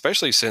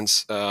especially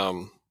since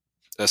Sam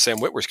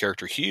Witwer's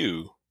character,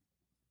 Hugh,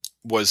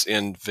 was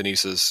in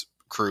Vanessa's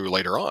crew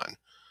later on.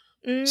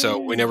 So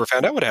we never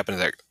found out what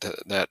happened to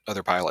that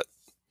other pilot.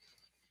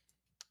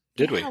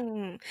 Did we?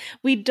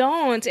 We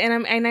don't.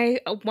 And I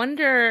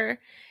wonder,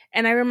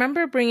 and I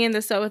remember bringing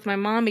this up with my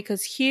mom,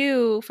 because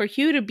for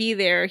Hugh to be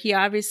there, he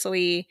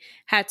obviously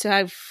had to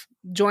have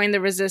joined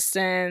the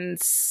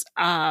resistance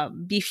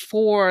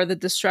before the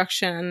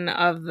destruction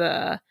of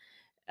the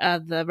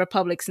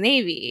Republic's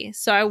Navy.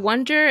 So I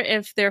wonder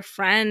if their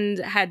friend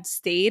had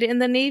stayed in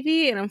the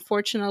Navy and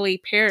unfortunately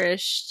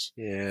perished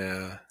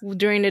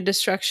during the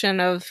destruction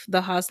of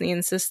the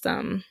Hosnian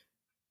system.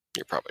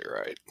 You're probably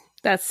right.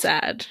 That's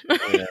sad.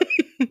 Yeah.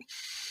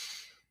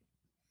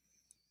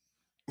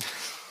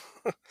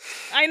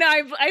 I know.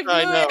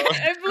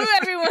 I blew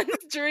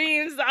everyone's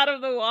dreams out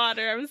of the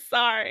water. I'm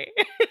sorry.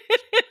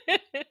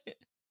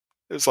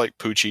 It's like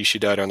Poochie. She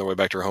died on the way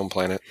back to her home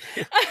planet.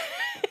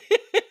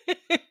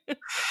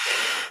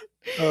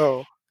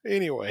 Oh,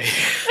 anyway.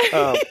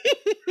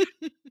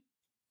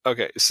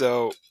 Okay,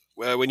 so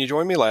when you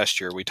joined me last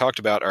year, we talked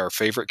about our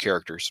favorite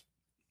characters.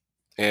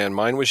 And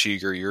mine was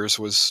Yeager. Yours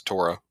was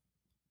Tora.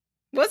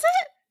 Was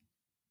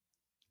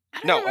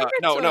it? No.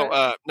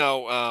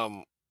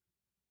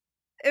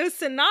 It was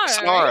Synara.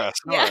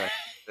 Synara.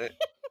 Right?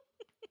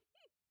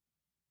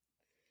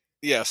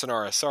 Yeah,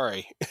 Synara.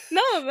 Sorry.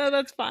 No,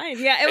 that's fine.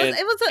 Yeah,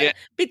 it was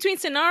between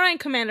Synara and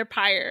Commander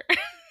Pyre.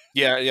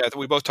 Yeah.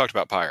 We both talked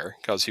about Pyre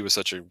because he was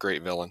such a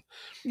great villain.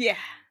 Yeah.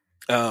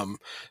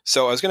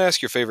 So I was going to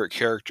ask your favorite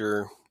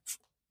character.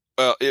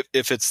 Well,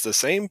 if it's the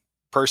same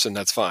person,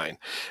 that's fine.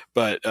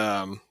 But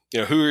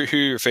who are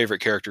your favorite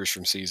characters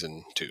from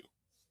season 2?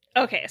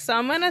 Okay, so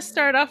I'm going to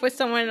start off with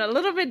someone a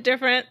little bit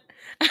different,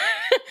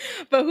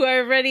 but who I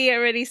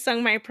already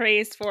sung my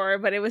praise for.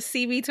 But it was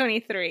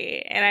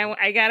CB23, and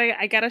I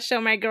gotta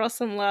show my girl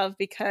some love,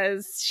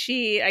 because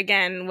she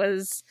again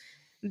was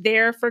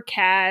there for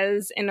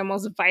Kaz in the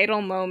most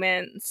vital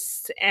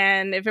moments,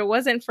 and if it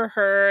wasn't for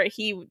her,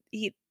 he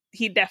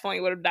definitely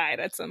would have died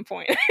at some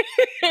point.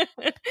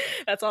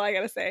 That's all I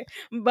gotta say.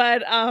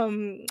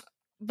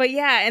 But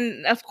yeah,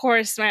 and of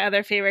course, my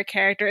other favorite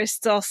character is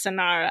still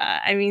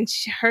Synara. I mean,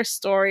 her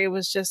story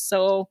was just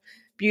so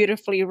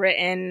beautifully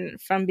written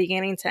from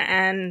beginning to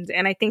end,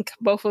 and I think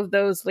both of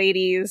those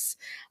ladies,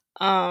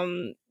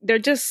 they're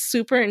just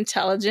super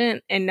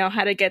intelligent and know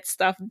how to get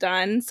stuff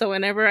done. So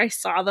whenever I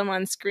saw them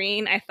on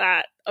screen, I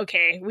thought,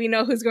 okay, we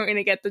know who's going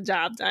to get the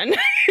job done.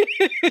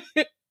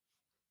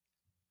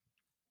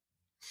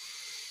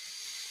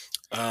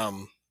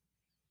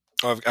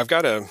 I've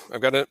got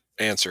an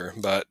answer,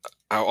 but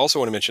I also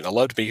want to mention I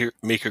loved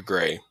Mika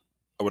Gray.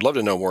 I would love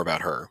to know more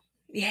about her.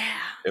 Yeah,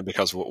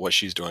 because of what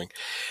she's doing.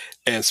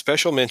 And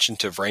special mention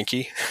to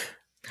Frankie,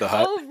 the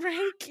Hutt. Oh,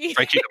 Frankie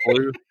the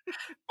Blue.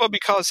 Well,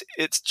 because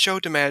it's Joe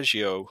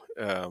DiMaggio,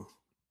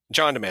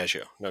 John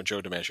DiMaggio. No, Joe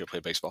DiMaggio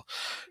played baseball.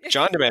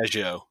 John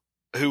DiMaggio,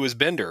 who was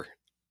Bender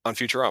on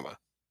Futurama.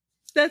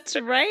 That's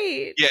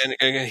right. Yeah,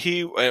 and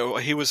he was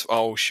he was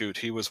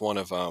one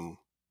of he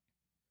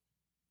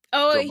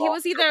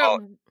was either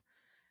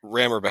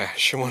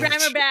Rammerbash.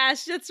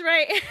 Rammerbash, that's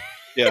right.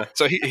 Yeah,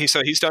 so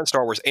he's done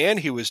Star Wars, and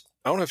he was,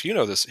 I don't know if you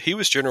know this, he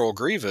was General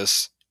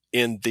Grievous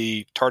in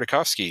the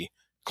Tartakovsky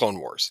Clone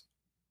Wars.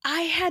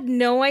 I had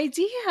no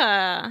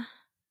idea.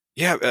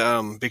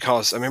 Yeah,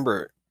 because I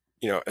remember,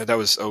 that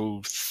was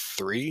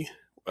 03.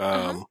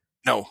 No,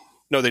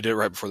 they did it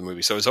right before the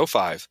movie, so it was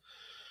 05.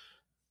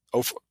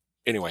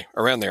 Anyway,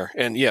 around there,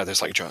 and yeah,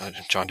 there's like John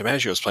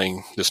DiMaggio is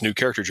playing this new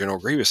character, General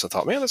Grievous. I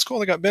thought, man, that's cool.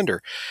 They got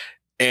Bender,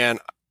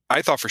 and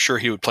I thought for sure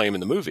he would play him in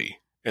the movie.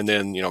 And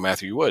then,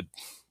 Matthew Wood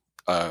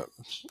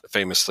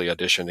famously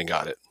auditioned and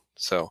got it.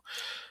 So,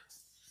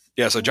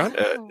 yeah, so John,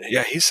 Wow.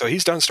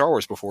 he's done Star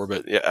Wars before,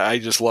 but yeah, I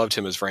just loved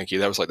him as Frankie.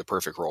 That was like the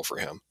perfect role for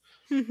him.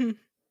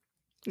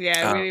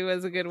 Yeah, it really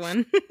was a good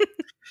one.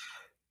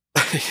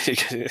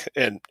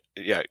 And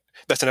yeah,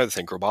 that's another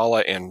thing.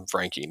 Grabala and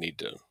Frankie need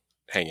to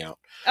hang out.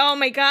 Oh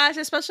my gosh,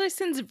 especially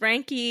since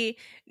Frankie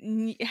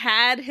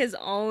had his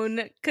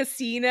own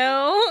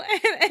casino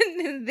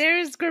and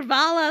there's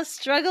Grabala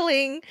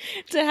struggling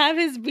to have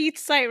his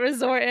beachside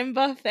resort and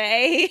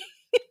buffet.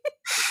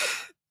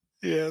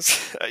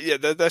 Yes. Yeah,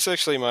 that's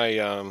actually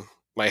my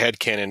my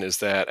headcanon is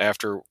that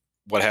after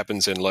what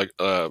happens in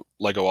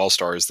Lego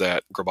All-Stars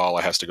that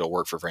Grabala has to go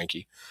work for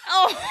Frankie.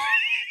 Oh,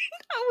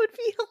 that would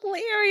be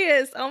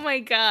hilarious. Oh my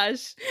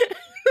gosh.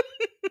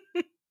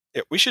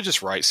 Yeah, we should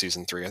just write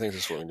season 3. I think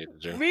that's what we need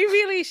to do. We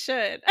really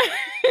should.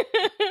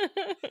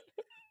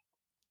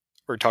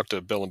 Or talk to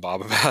Bill and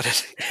Bob about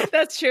it.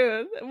 That's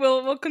true.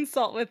 We'll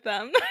consult with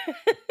them.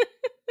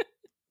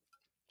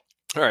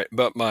 All right,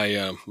 but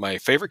my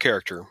favorite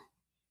character,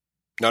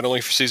 not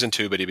only for season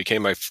 2, but he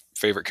became my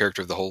favorite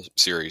character of the whole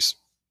series,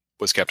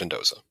 was Captain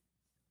Doza.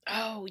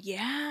 Oh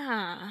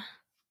yeah.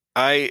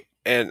 I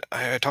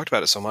talked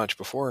about it so much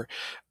before.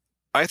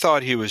 I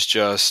thought he was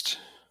just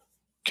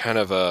kind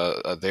of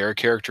a their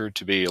character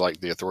to be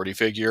like the authority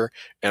figure,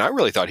 and I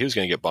really thought he was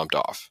going to get bumped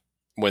off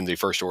when the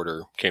First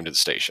Order came to the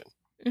station.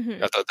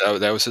 Mm-hmm. I thought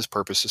that was his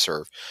purpose to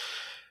serve.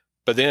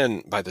 But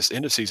then by this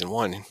end of season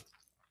 1,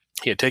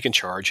 he had taken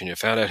charge, and you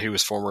found out he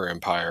was former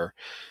Empire,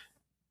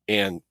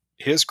 and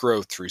his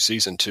growth through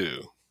season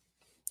 2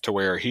 to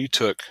where he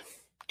took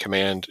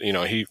command,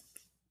 he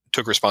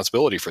took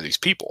responsibility for these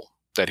people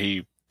that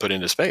he put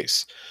into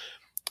space,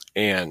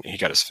 and he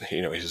got his,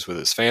 he's with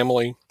his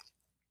family,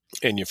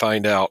 and you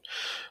find out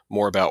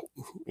more about,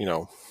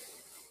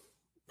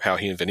 how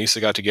he and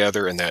Vanessa got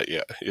together, and that,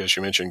 yeah, as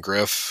you mentioned,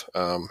 Griff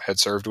had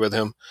served with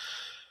him.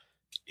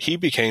 He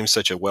became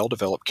such a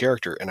well-developed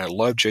character, and I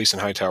loved Jason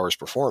Hightower's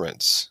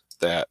performance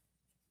that,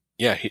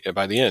 yeah,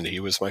 by the end, he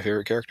was my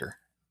favorite character.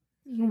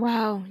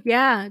 Wow.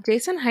 Yeah.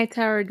 Jason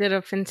Hightower did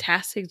a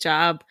fantastic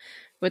job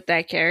with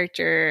that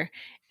character.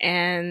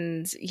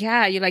 And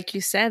yeah, like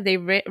you said, they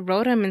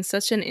wrote him in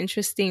such an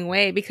interesting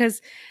way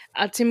because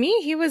to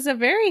me, he was a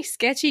very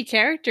sketchy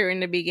character in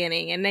the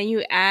beginning. And then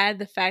you add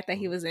the fact that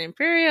he was an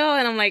Imperial,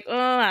 and I'm like,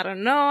 oh, I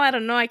don't know.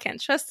 I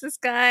can't trust this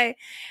guy.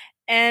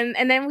 And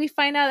then we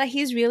find out that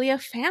he's really a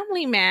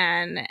family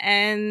man,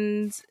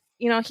 and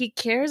he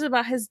cares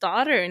about his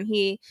daughter, and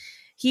he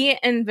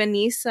and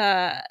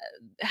Vanessa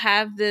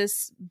have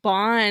this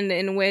bond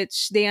in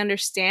which they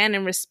understand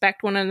and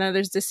respect one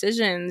another's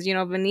decisions.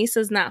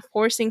 Vanessa's not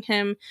forcing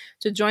him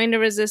to join the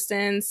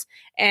resistance,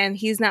 and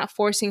he's not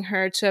forcing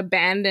her to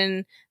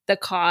abandon the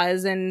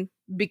cause and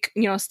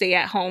stay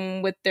at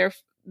home with their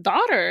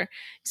daughter.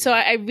 So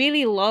I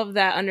really love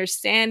that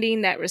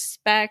understanding, that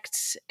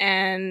respect,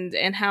 and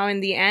how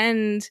in the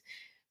end,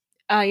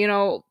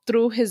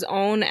 through his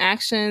own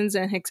actions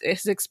and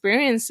his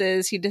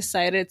experiences, he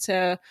decided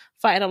to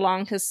fight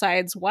along his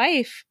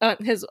wife's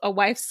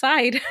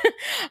side.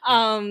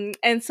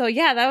 And so,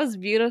 yeah, that was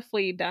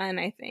beautifully done,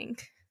 I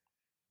think.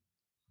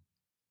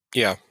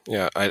 Yeah,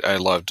 I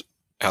loved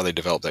how they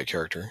developed that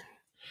character.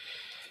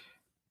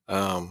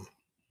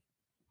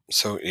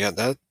 So yeah,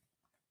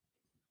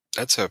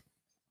 that's a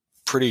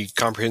pretty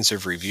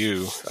comprehensive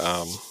review.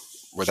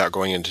 Without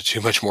going into too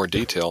much more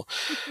detail,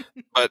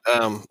 but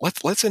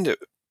let's end it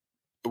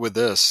with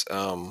this.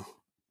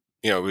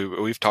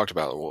 We've talked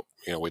about,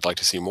 we'd like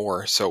to see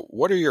more. So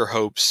what are your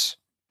hopes,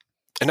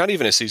 and not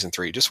even a season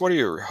 3, just what are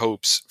your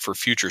hopes for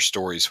future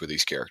stories with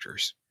these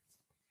characters?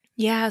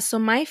 Yeah, so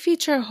my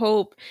future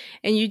hope,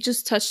 and you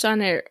just touched on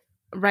it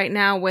right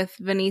now with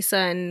Vanessa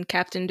and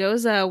Captain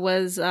Doza,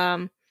 was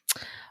I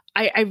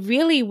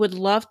really would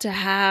love to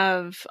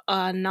have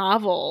a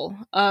novel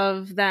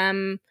of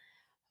them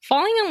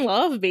falling in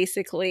love,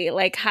 basically.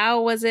 Like,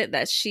 how was it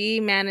that she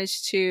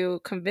managed to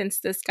convince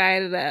this guy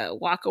to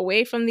walk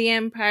away from the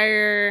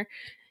Empire?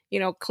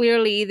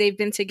 Clearly they've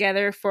been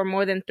together for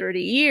more than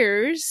 30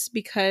 years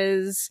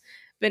because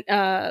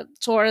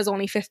Tora is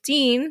only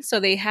 15. So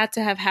they had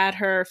to have had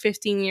her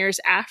 15 years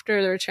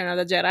after the Return of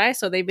the Jedi.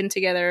 So they've been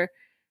together,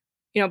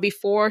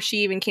 before she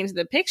even came to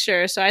the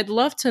picture. So I'd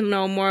love to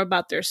know more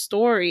about their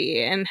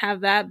story and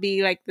have that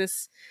be like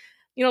this,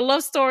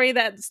 love story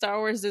that Star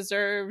Wars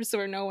deserves,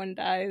 where no one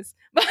dies.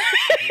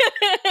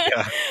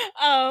 Yeah.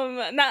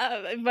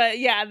 But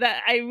yeah,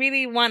 that I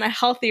really want a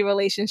healthy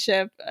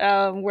relationship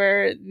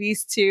where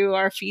these two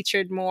are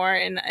featured more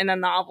in a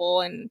novel,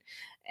 and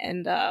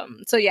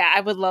so yeah, I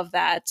would love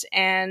that.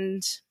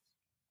 And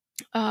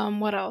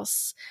what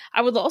else?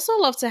 I would also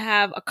love to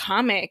have a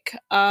comic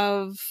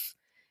of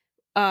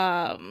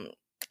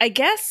I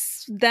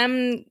guess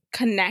them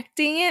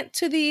connecting it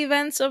to the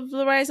events of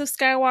The Rise of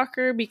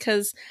Skywalker,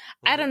 because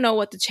I don't know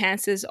what the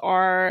chances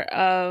are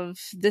of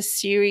this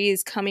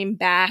series coming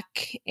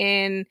back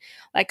in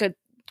like a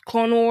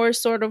Clone Wars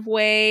sort of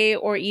way,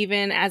 or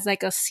even as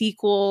like a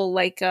sequel,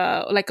 like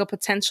a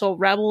potential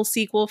Rebel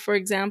sequel, for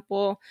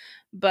example.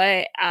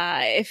 But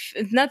if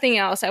nothing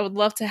else, I would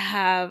love to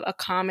have a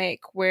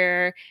comic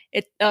where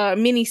a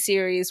mini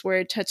series where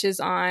it touches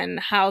on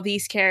how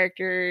these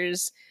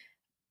characters,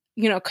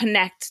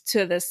 connect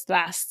to this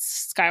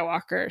last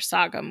Skywalker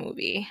saga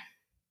movie.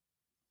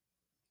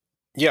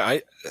 Yeah,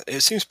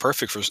 it seems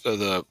perfect for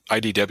the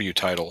IDW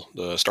title,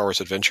 the Star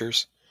Wars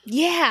Adventures.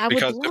 Yeah, I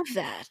would love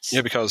that.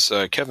 Yeah, because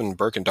Kevin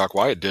Burke and Doc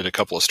Wyatt did a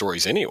couple of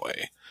stories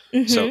anyway.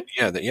 Mm-hmm. So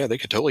they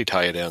could totally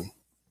tie it in.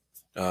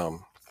 And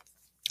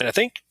I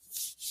think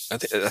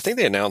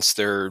they announced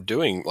they're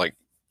doing like.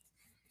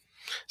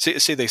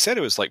 See, they said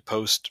it was like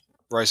post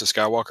Rise of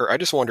Skywalker. I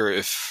just wonder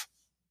if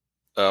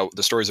the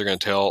stories they're going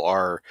to tell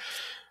are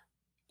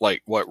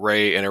like what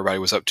Rey and everybody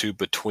was up to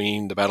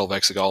between the Battle of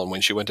Exegol and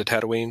when she went to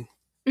Tatooine.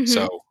 Mm-hmm.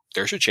 So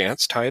there's your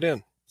chance. Tie it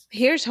in.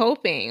 Here's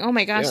hoping. Oh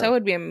my gosh, that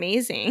would be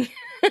amazing.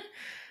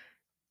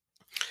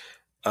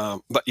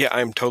 But yeah,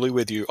 I'm totally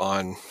with you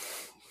on.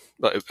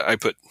 I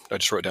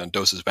just wrote down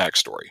Doza's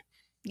backstory.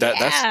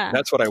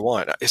 That's what I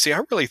want. See,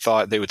 I really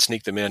thought they would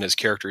sneak them in as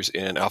characters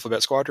in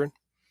Alphabet Squadron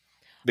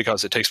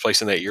because it takes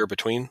place in that year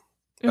between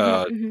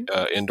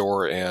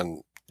Endor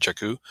and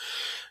Jakku.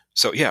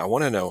 So yeah, I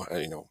want to know.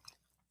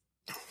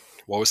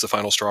 What was the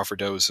final straw for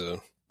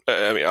Doza?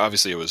 I mean,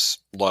 obviously, it was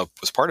love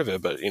was part of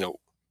it, but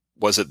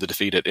was it the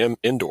defeat at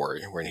Endor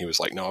when he was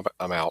like, "No,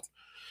 I'm out."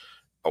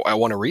 Oh, I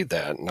want to read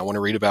that, and I want to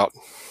read about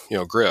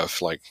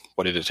Griff. Like,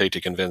 what did it take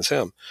to convince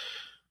him?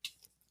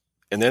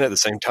 And then at the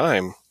same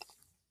time,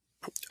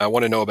 I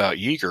want to know about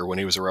Yeager when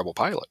he was a rebel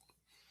pilot.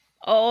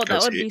 Oh,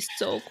 that would be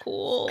so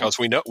cool. Because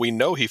we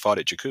know he fought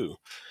at Jakku,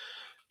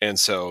 and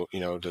so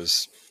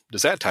does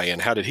that tie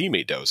in? How did he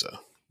meet Doza?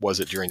 Was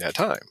it during that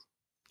time?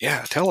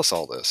 Yeah, tell us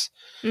all this.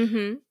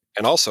 Mm-hmm.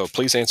 And also,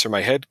 please answer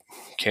my head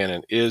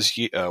canon.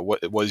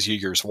 What was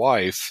Yeager's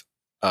wife,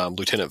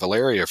 Lieutenant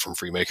Valeria from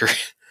Freemaker?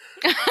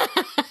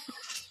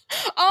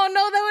 Oh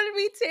no, that would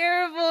be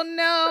terrible.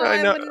 No,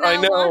 I know.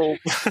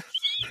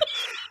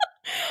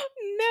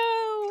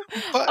 No.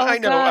 But I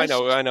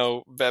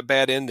know.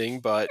 Bad ending,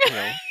 but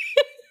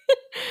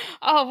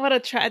Oh, what a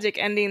tragic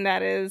ending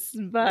that is.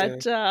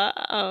 But yeah,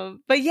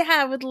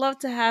 I would love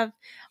to have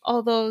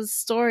all those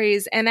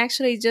stories. And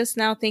actually, just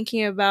now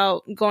thinking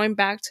about going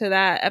back to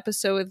that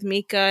episode with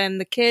Mika and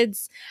the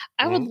kids,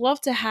 I would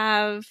love to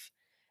have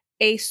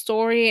a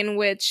story in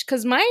which,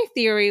 because my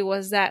theory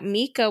was that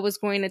Mika was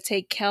going to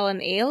take Kel and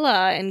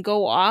Ayla and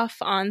go off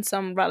on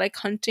some relic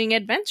hunting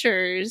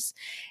adventures.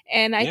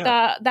 And I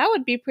thought that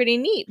would be pretty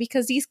neat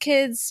because these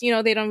kids,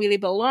 they don't really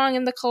belong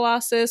in the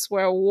Colossus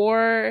where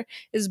war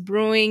is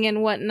brewing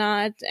and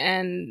whatnot.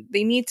 And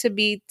they need to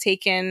be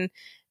taken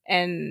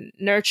and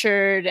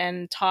nurtured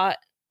and taught,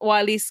 well,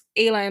 at least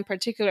Ayla in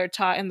particular,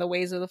 taught in the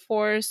ways of the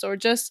Force, or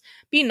just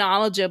be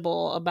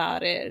knowledgeable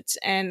about it.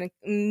 And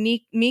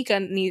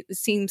Mika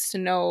seems to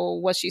know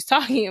what she's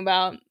talking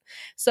about.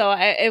 So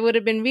it would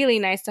have been really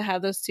nice to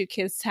have those two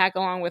kids tag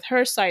along with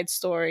her side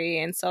story.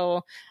 And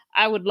so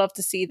I would love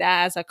to see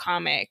that as a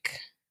comic.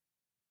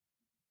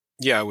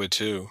 Yeah, I would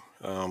too.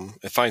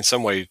 Find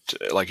some way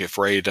to, like if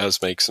Rey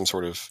does make some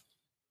sort of,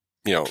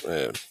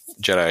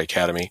 Jedi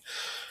Academy,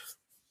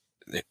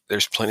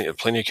 there's plenty of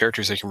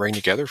characters they can bring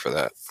together for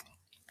that.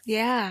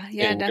 Yeah,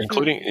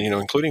 definitely.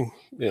 Including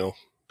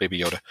Baby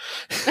Yoda.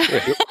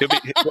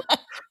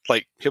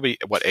 he'll be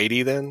what,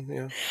 80 then?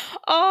 Yeah.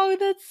 Oh,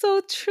 that's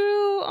so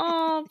true.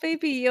 Oh,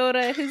 Baby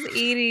Yoda, his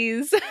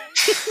 80s.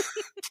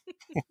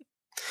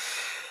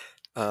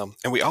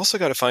 And we also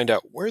got to find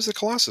out, where's the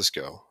Colossus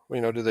go?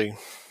 Where do they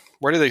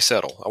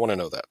settle? I want to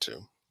know that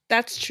too.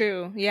 That's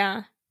true.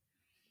 Yeah.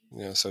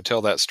 Yeah. So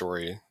tell that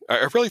story.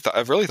 I really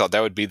thought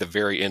that would be the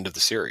very end of the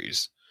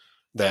series.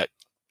 That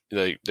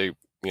they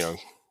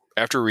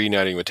after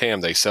reuniting with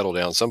Tam, they settle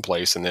down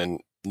someplace, and then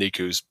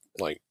Niku's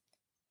like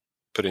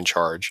put in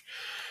charge,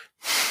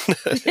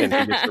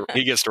 and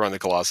he gets to run the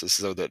Colossus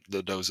so that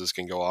the Dozas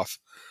can go off.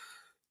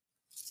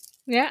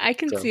 Yeah, I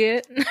can see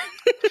it.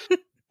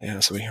 Yeah,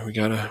 so we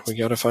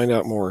gotta find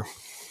out more.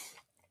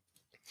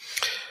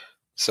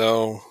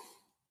 So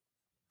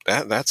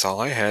that's all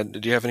I had.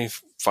 Did you have any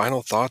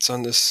final thoughts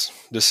on this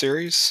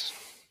series?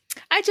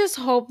 I just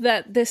hope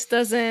that this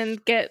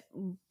doesn't get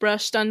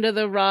brushed under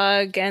the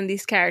rug and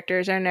these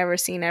characters are never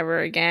seen ever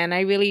again.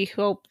 I really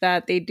hope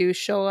that they do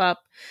show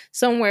up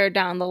somewhere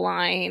down the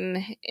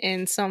line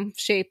in some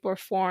shape or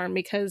form,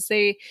 because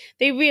they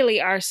really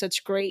are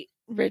such great,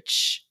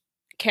 rich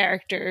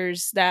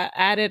characters that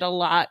added a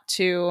lot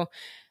to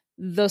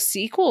the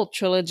sequel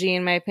trilogy,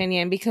 in my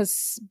opinion,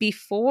 because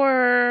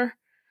before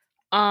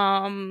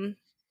the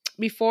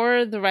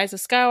Rise of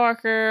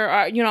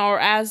Skywalker, or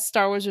as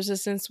Star Wars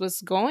Resistance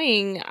was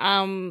going,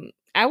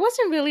 I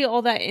wasn't really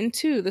all that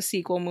into the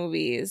sequel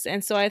movies.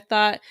 And so I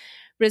thought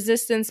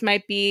Resistance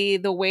might be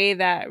the way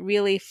that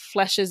really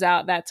fleshes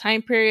out that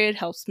time period,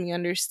 helps me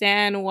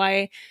understand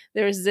why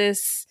there's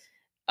this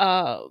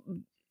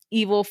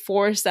evil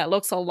force that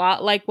looks a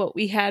lot like what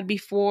we had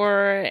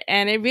before.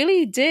 And it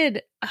really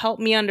did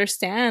help me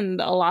understand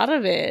a lot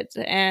of it.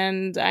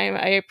 And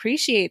I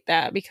appreciate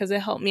that, because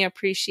it helped me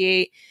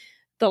appreciate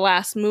the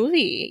last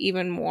movie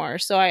even more.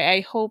 So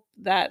I hope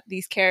that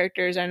these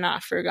characters are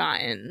not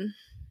forgotten.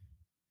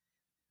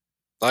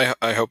 I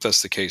hope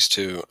that's the case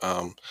too.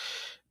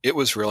 It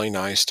was really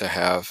nice to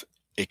have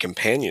a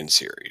companion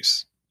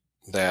series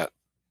that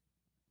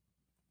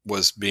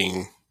was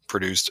being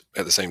produced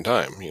at the same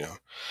time,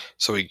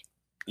 So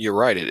you're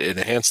right, it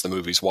enhanced the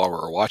movies while we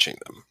were watching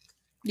them.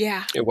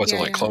 Yeah. It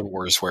wasn't like Yeah. Clone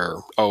Wars where,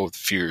 a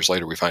few years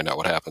later we find out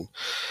what happened.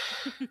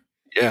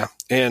 Yeah,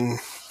 and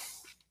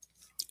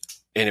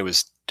it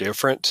was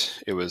different.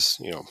 It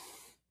was,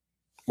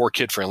 more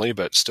kid-friendly,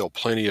 but still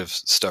plenty of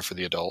stuff for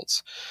the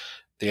adults.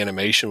 The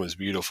animation was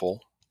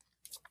beautiful,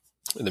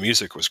 and the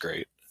music was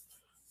great.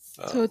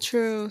 So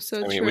true.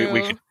 So I mean,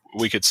 true.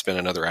 we could spend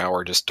another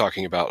hour just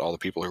talking about all the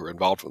people who were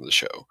involved with the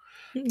show.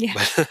 Yeah.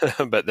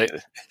 But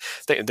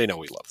they know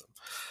we love them.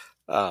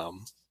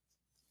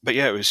 But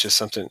yeah, it was just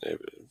something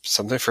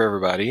for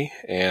everybody,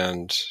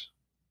 and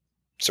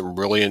some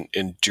really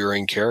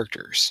enduring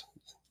characters.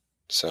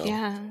 So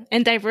yeah,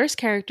 and diverse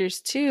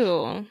characters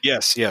too.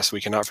 yes,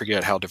 we cannot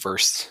forget how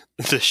diverse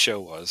this show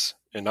was,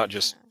 and not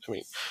just, I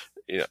mean,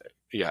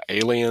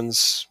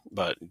 aliens,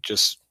 but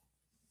just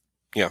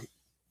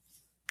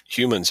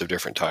humans of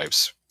different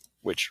types,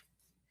 which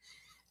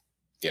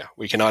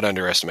we cannot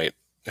underestimate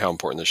how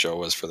important the show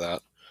was for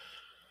that.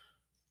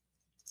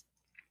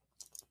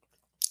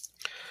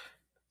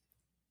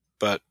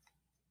 But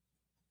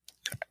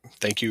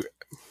thank you,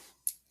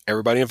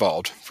 everybody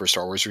involved, for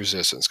Star Wars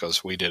Resistance,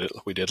 because we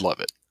did love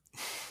it.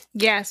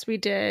 Yes, we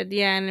did.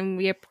 Yeah, and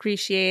we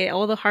appreciate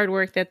all the hard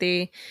work that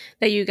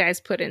you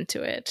guys put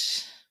into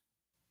it.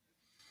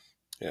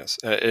 Yes,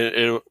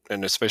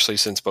 and especially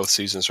since both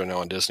seasons are now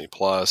on Disney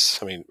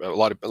Plus, I mean, a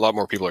lot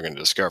more people are going to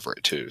discover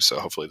it too. So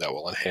hopefully that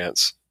will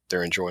enhance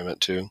their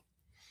enjoyment too.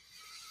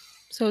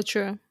 So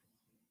true.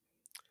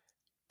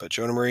 But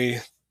Jonah Marie,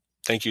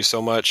 thank you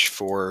so much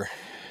for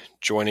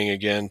joining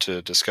again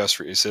to discuss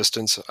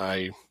Resistance.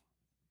 I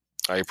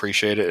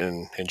appreciate it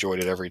and enjoyed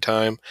it every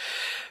time.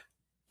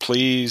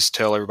 Please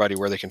tell everybody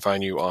where they can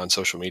find you on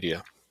social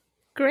media.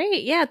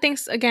 Great. Yeah,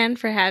 thanks again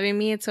for having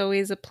me. It's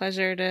always a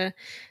pleasure to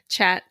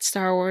chat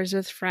Star Wars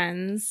with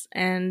friends.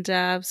 And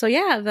so,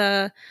 yeah,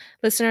 the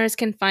listeners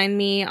can find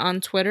me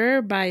on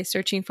Twitter by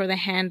searching for the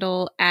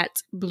handle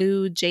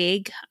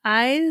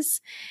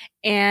 @BlueJagEyes.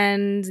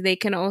 And they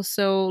can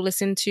also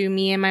listen to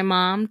me and my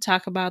mom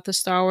talk about the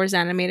Star Wars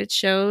animated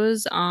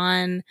shows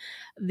on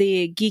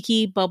the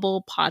Geeky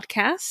Bubble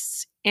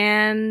podcast.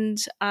 And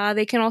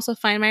they can also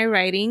find my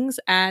writings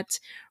at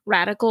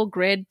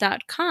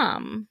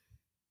radicalgrid.com.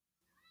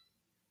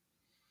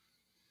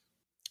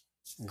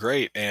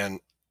 Great. And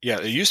yeah,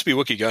 it used to be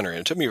Wookiee Gunner, and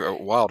it took me a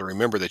while to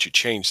remember that you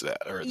changed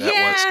that, or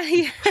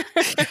that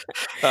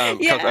was.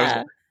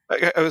 Yeah.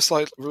 I was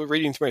like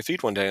reading through my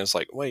feed one day, and I was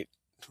like, wait,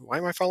 why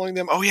am I following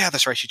them? Oh yeah,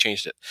 that's right, she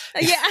changed it.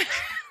 Yeah,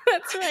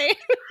 that's right.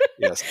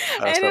 Yes,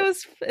 and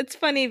it's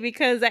funny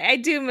because I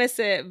do miss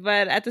it,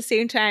 but at the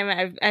same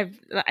time,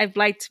 I've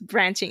liked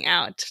branching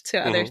out to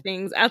other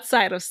things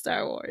outside of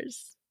Star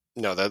Wars.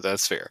 No,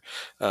 that's fair.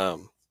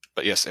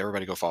 But yes,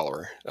 everybody go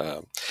follow her.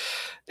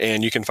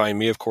 And you can find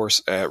me, of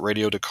course, at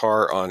Radio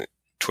Dakar on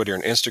Twitter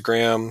and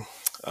Instagram.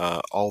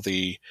 All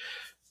the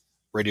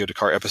Radio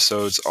Dakar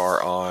episodes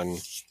are on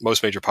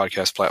most major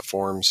podcast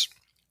platforms.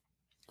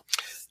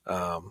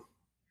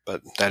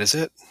 But that is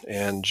it.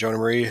 And Jonah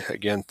Marie,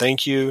 again,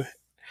 thank you.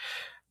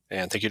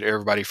 And thank you to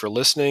everybody for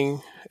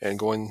listening and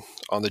going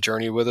on the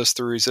journey with us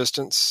through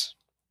Resistance.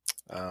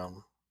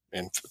 And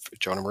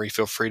Jonah Marie,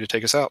 feel free to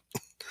take us out.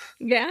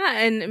 Yeah,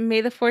 and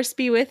may the Force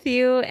be with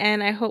you.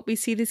 And I hope we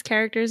see these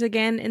characters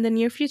again in the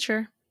near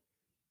future.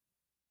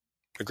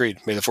 Agreed.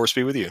 May the Force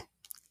be with you.